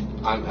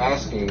 I'm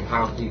asking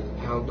how the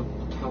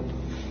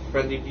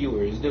friendly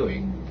viewer is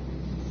doing.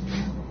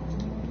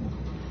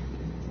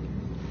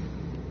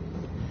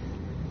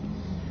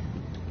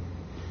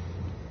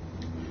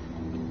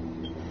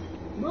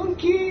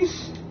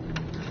 Monkeys.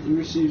 We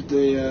received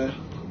an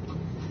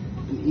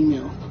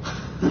email.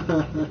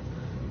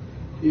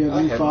 You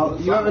have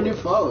you have a new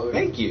follower.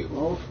 Thank you.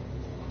 Well,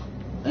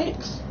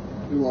 thanks.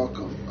 You're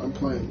welcome. I'm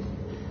playing.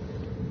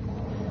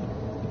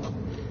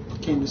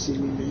 Came to see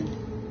me, man.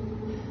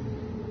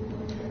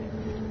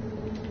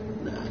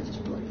 Nah, I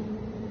just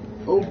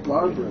playing. Oh,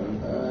 Barbara.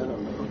 I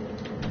don't know.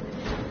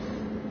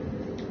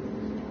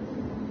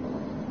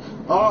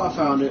 Oh, I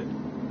found it.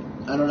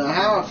 I don't know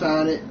how I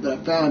found it, but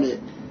I found it.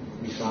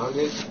 You found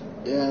it?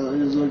 Yeah,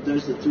 look,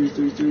 there's the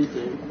 333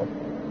 thing.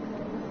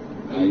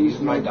 I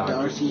used my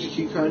doctor's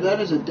key card.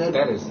 That is a dead.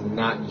 That is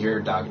not your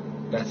doctor.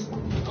 That's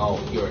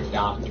you're a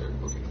doctor.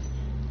 Okay.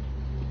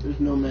 There's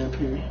no map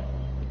here.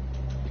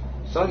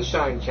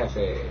 Sunshine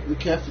Cafe. The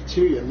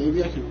cafeteria.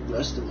 Maybe I can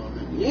rest a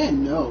moment. Yeah,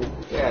 no.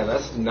 Yeah,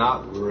 let's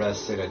not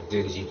rest in a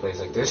dingy place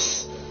like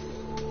this.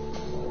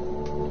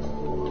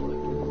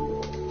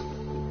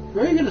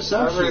 Very good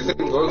assumption.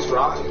 Everything looks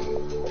rotten.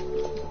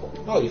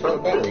 Oh, you found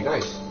a battery.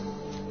 Nice.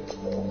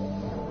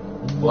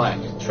 Black.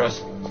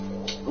 Trust me.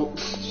 Oh,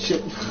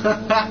 shit.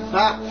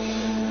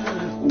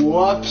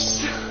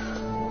 Whoops.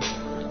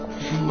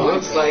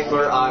 Looks like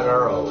we're on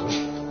our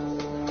own.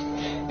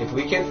 If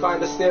we can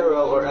find a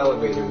stairwell or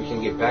elevator, we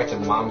can get back to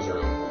Mom's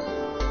room.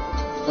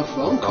 A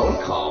phone call?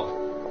 Phone call.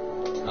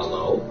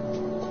 Hello?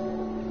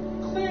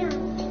 Claire.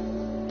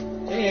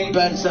 Hey.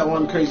 Bet it's that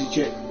one crazy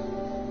chick.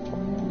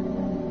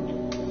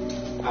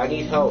 I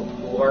need help.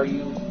 Who are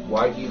you?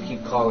 Why do you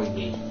keep calling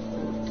me?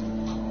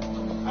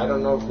 I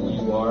don't know who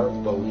you are,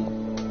 but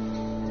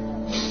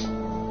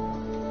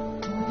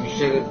you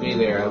shouldn't be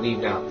there. I leave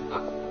now.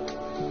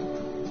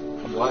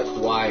 What?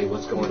 Why?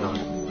 What's going on?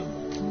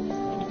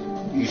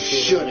 You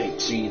shouldn't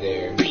be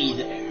there. Be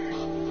there.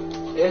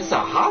 It's a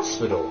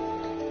hospital.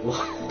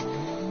 What?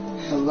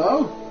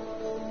 Hello?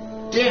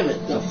 Damn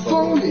it, the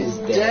phone is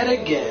dead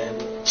again.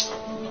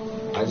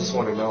 I just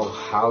want to know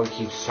how it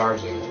keeps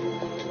charging.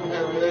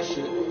 Whatever, that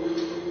shit.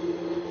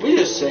 We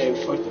just saved.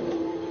 Fuck it.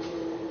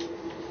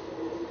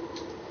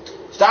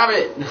 Stop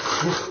it!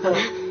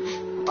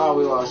 Oh,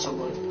 we lost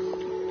someone.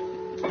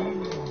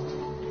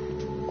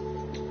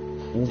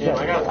 Damn,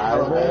 I got a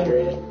hella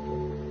battery.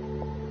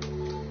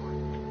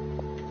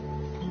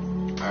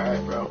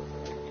 Alright, bro.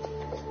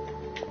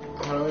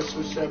 How do I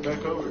switch that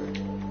back over?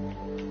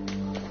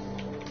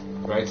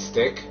 Right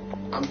stick?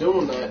 I'm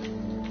doing that.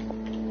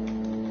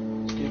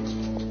 It's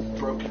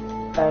broken.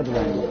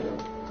 Edwin,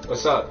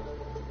 What's up?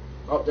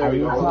 Oh, there are we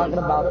you go. talking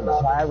about the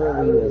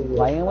driver we was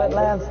playing with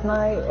last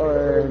night,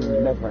 or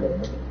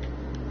different?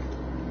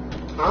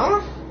 Huh?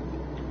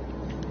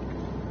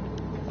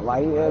 Why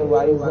you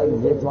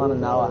just want to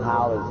know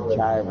how is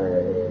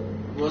Trevor?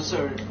 What's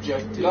our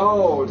objective?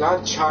 No,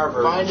 not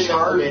Charver. Find an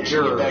elevator and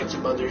Charger. get back to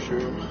Mother's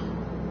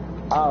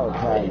room. Oh,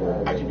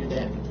 Trevor. I can do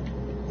that.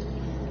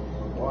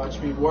 Watch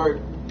me work.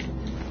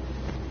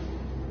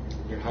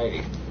 You're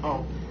hiding.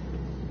 Oh.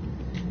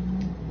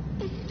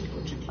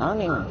 I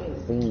don't even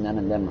see none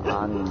of them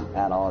on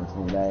at all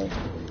today.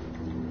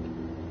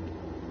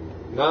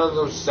 None of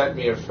them sent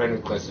me a friend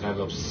request and I'm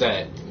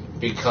upset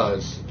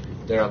because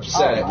they're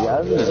upset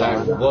yeah, because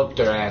I yeah. whooped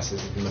their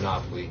asses in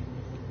Monopoly.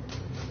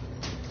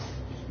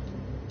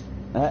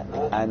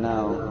 I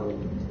know.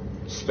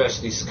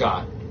 Especially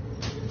Scott.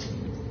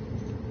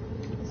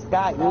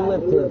 Scott, you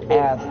whipped his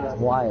ass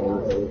twice.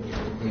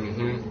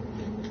 Mm-hmm.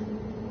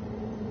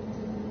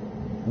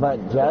 But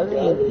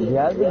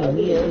Juzzy,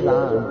 he is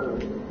on.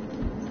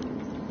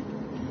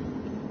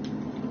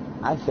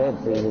 I should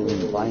see who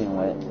he's playing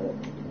with.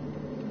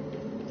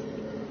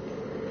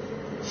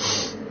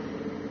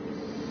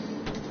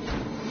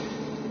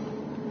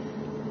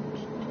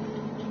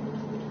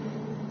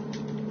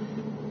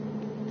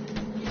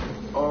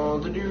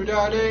 On the new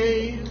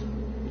day.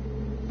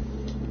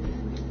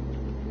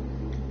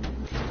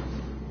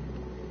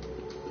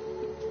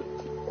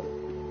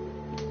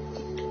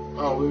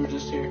 Oh, we were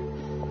just here.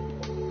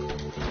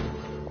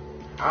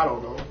 I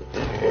don't know.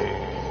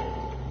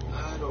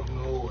 I don't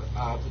know what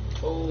I've been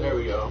told. There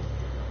we go.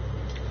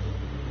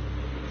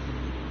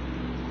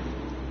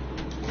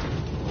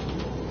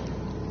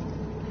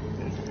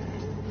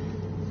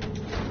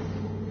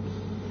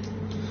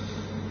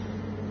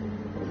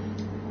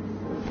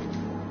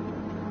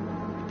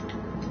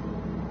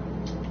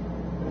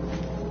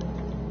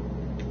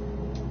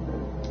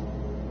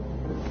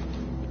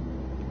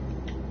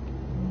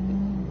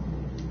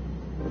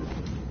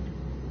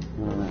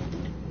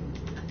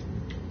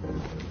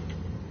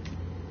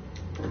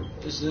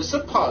 Is this a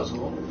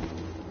puzzle?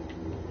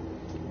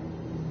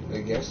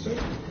 I guess so.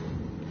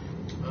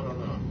 I don't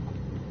know.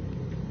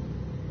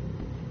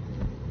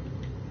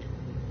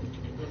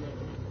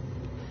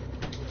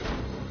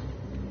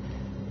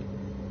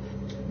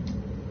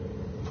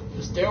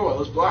 The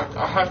stairwell is blocked.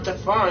 I have to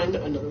find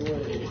another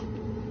way.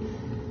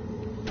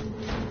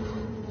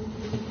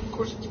 Of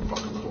course it's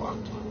fucking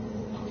blocked.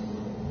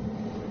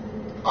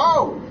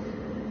 Oh!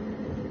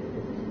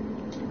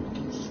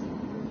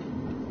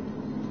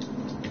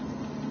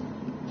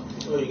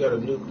 Oh, you got a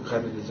new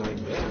kind of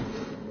design map.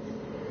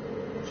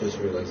 Just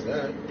realized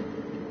that.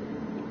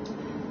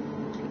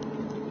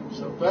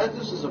 So bad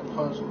this is a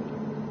puzzle.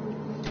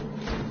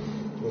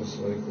 Most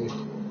likely.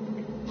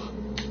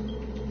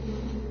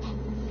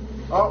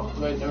 Oh,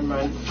 wait, never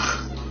mind.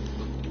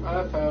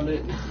 I found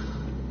it.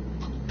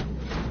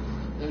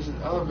 There's an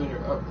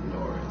elevator up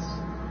north.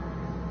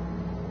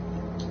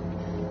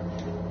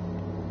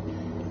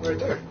 Right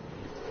there.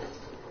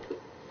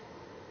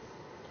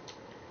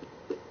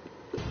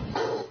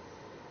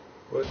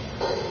 What?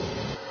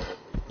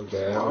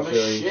 Okay, I have a Oh,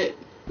 feeling. shit.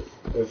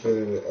 I have a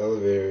feeling the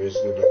elevator is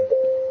gonna.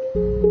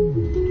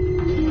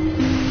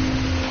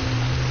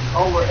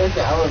 Oh, we're in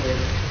the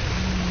elevator.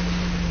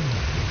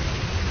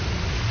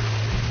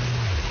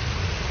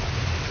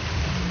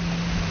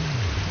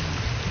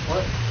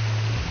 What?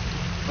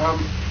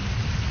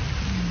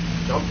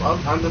 Jump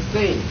up on the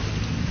thing.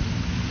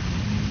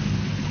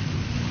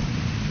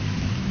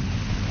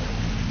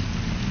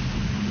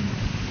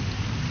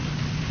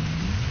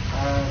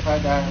 If I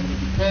die, I'm gonna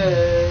be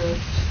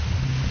pissed.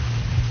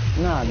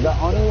 No, the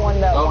only one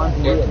that Oh, wants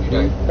to be yeah, a you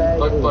died. douchebag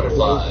But is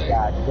butterfly.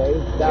 J-Scott.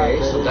 J-Scott Okay,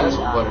 so really that's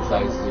what not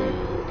butterflies something. do.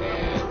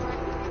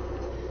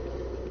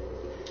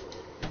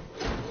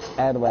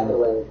 And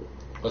Edwin.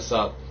 what's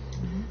up?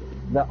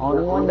 The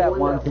only one that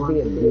wants to be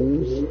a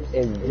douche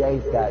is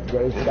J-Scott.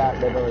 J-Scott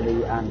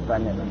literally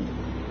unfriended him.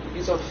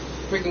 He's a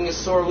freaking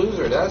sore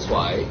loser. That's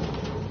why.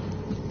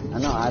 I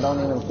know, I don't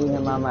even see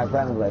him on my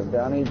friends list.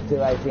 The only two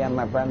I see on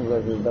my friends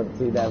list is the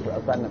two that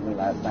offended me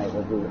last night,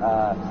 which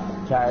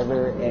is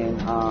Trevor and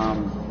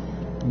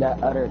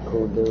that other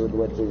cool dude,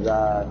 which is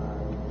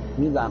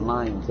he's on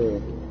mine too.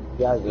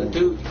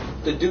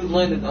 The dude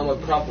landed on my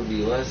property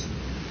last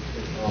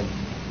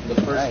the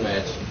first Right.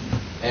 match,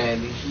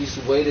 and he's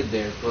waited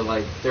there for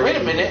like 30 Wait a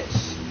minute.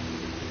 minutes.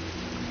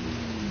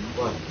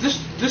 What?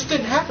 This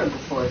didn't happen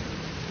before.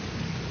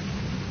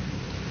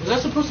 Was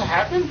that supposed to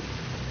happen?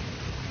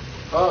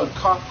 Oh,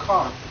 cough,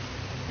 cough.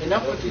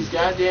 Enough with these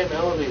goddamn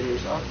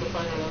elevators. I'll have to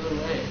find another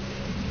way.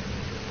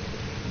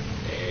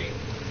 Dang.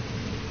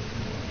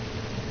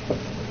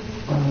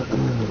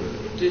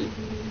 Dude,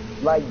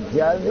 Like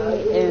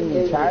Juzzy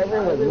and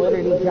Trevor was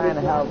literally trying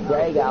to help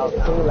Greg out too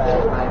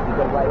last night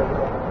because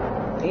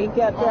like he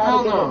kept Oh, trying hell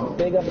to get no. a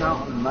big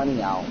amount of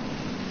money out.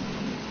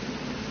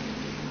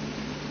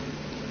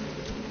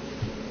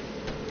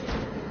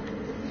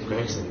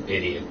 Greg's an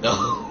idiot,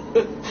 though.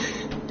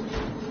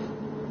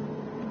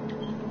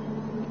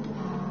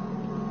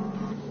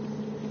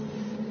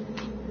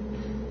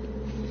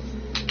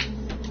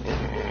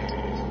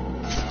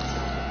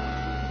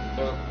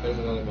 Oh, there's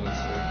another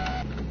monster.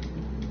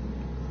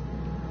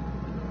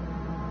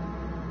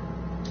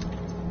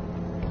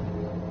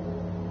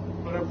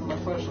 what happened to my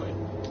flashlight?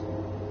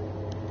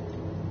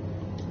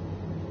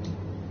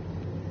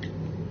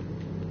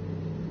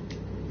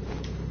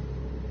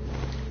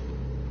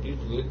 You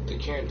lit the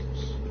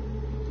candles.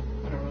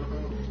 I don't know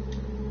how.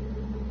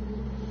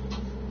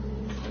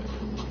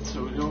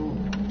 So we go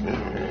to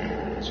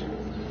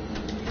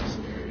this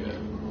area.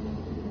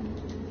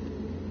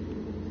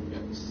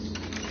 Yes.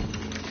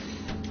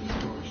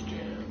 Door's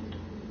jammed.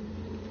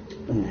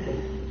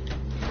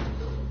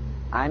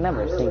 I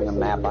never seen a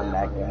map on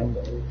that game.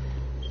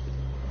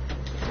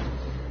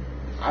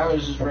 I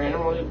was just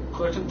randomly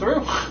clicking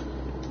through.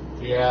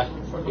 Yeah,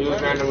 he was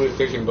randomly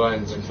clicking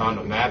buttons and found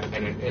a map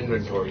and an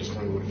inventory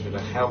screen, which would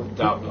have helped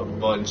out a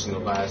bunch in the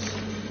last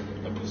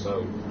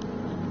episode.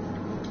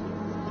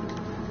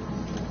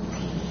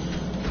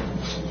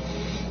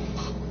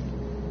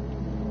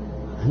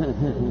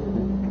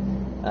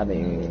 I'll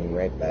be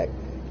right back.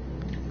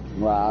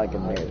 Well, I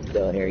can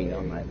still hear you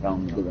on my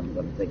phone because I'm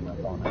going to take my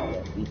phone out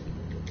with me.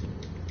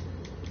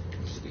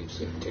 Steve's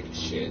gonna take a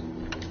shit.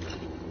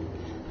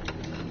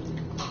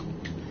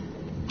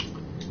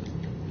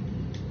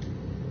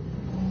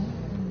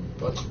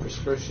 Bunch of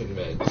prescription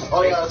meds.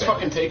 Oh yeah, let's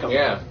fucking take them.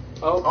 Yeah.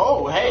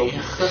 Oh, hey.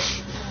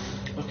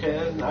 Okay,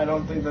 then I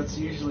don't think that's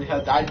usually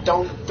how. I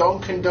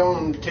don't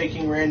condone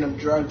taking random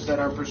drugs that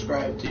are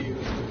prescribed to you.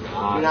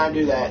 Do not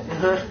do that.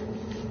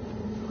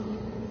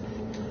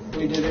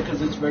 We did it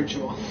because it's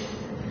virtual,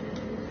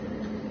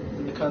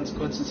 and the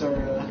consequences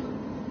are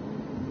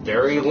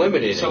Very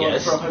limited, I somewhat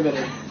guess.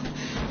 prohibited.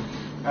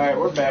 All right,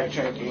 we're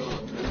backtracking.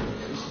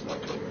 This is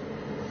not good.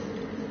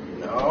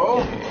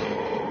 No.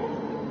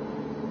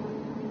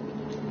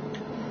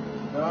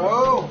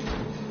 No.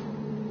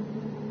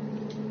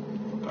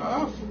 Fuck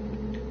off.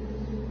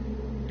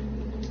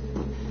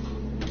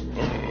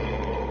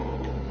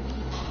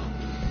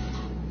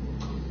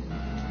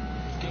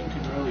 This game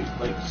can really,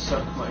 like,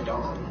 suck my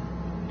dong.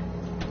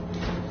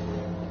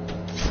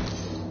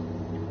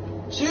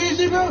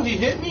 Seriously, bro? He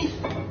hit me?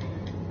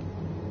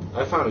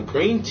 I found a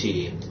green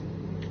tea.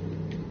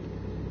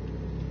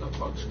 The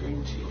fuck's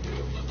green tea?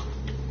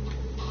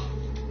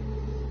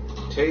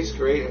 Tastes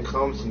great and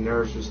calms the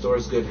nerves,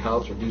 restores good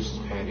health, reduces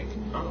panic.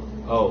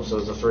 Oh, so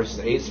it's a first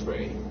aid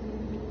spray.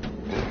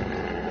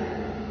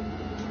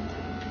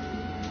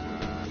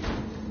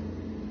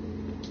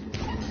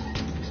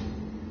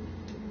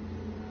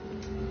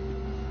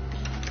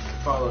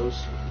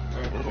 Follows.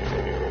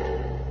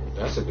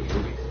 That's a good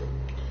movie.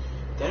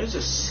 That is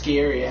a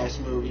scary ass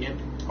movie.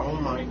 Oh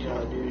my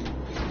god, dude.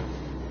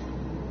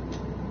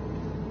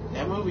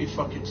 That movie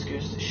fucking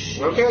scares the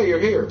shit. Okay, you're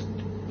here.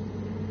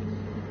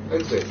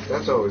 Exit.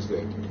 That's always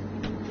good.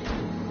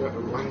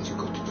 Why don't you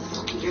go to the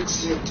fucking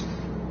exit?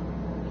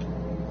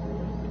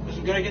 Because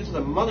we gotta get to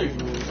the mother's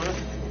room, not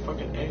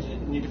fucking exit.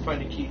 We need to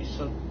find a key.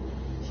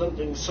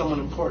 Something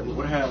someone important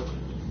would have.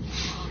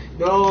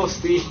 No,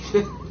 Steve.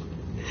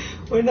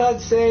 We're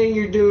not saying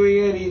you're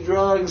doing any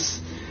drugs.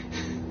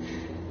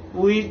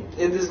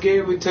 In this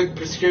game we took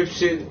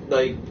prescription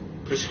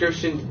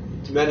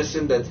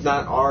medicine that's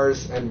not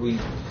ours, and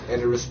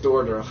it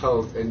restored our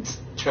health. And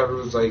Trevor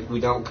was like, we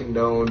don't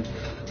condone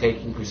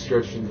taking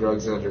prescription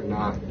drugs that are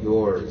not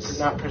yours.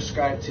 Not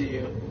prescribed to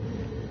you.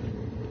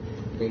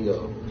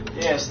 Bingo.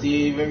 Yeah,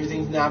 Steve,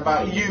 everything's not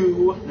about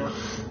you. No.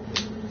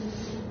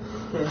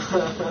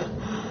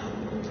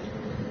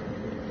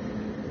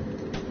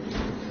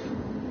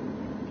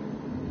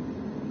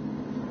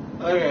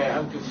 Okay,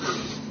 I'm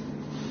confused.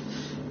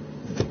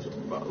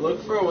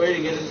 Look for a way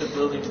to get into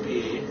building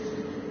B.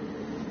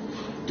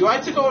 Do I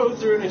have to go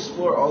through and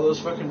explore all those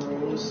fucking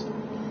rooms?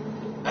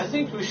 I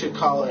think we should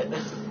call it.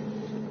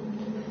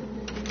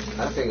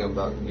 I think I'm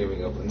about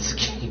giving up on this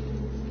game.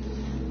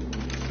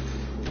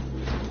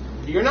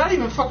 You're not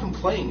even fucking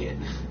playing it.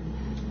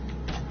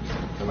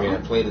 I mean,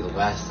 I played it the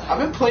last time. I've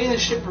been playing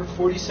this shit for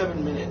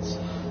 47 minutes.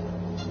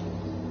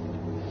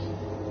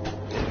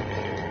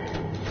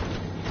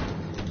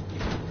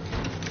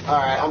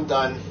 Alright, I'm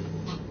done.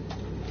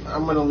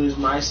 I'm gonna lose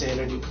my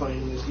sanity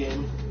playing this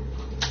game.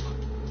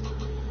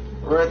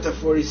 We're at the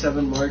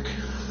 47 mark.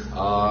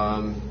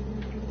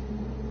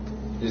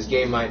 This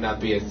game might not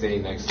be a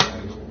thing next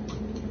time.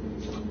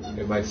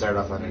 It might start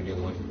off on a new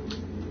one.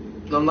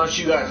 Unless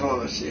you guys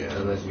want to see it.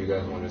 Unless you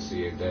guys want to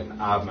see it, then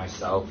I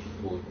myself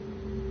will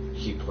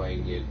keep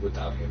playing it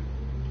without him.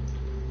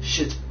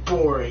 Shit's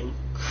boring.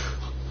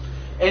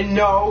 And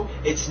no,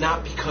 it's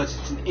not because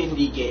it's an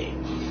indie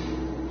game.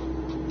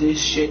 This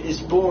shit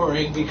is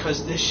boring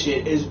because this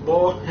shit is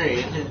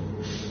boring.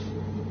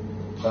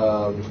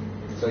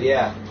 So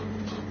yeah.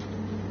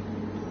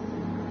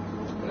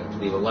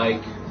 Leave a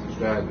like,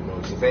 subscribe, and know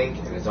what you think.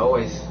 And as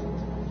always,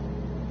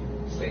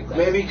 stay classy.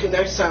 Maybe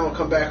next time we'll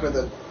come back with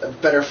a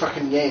better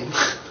fucking game.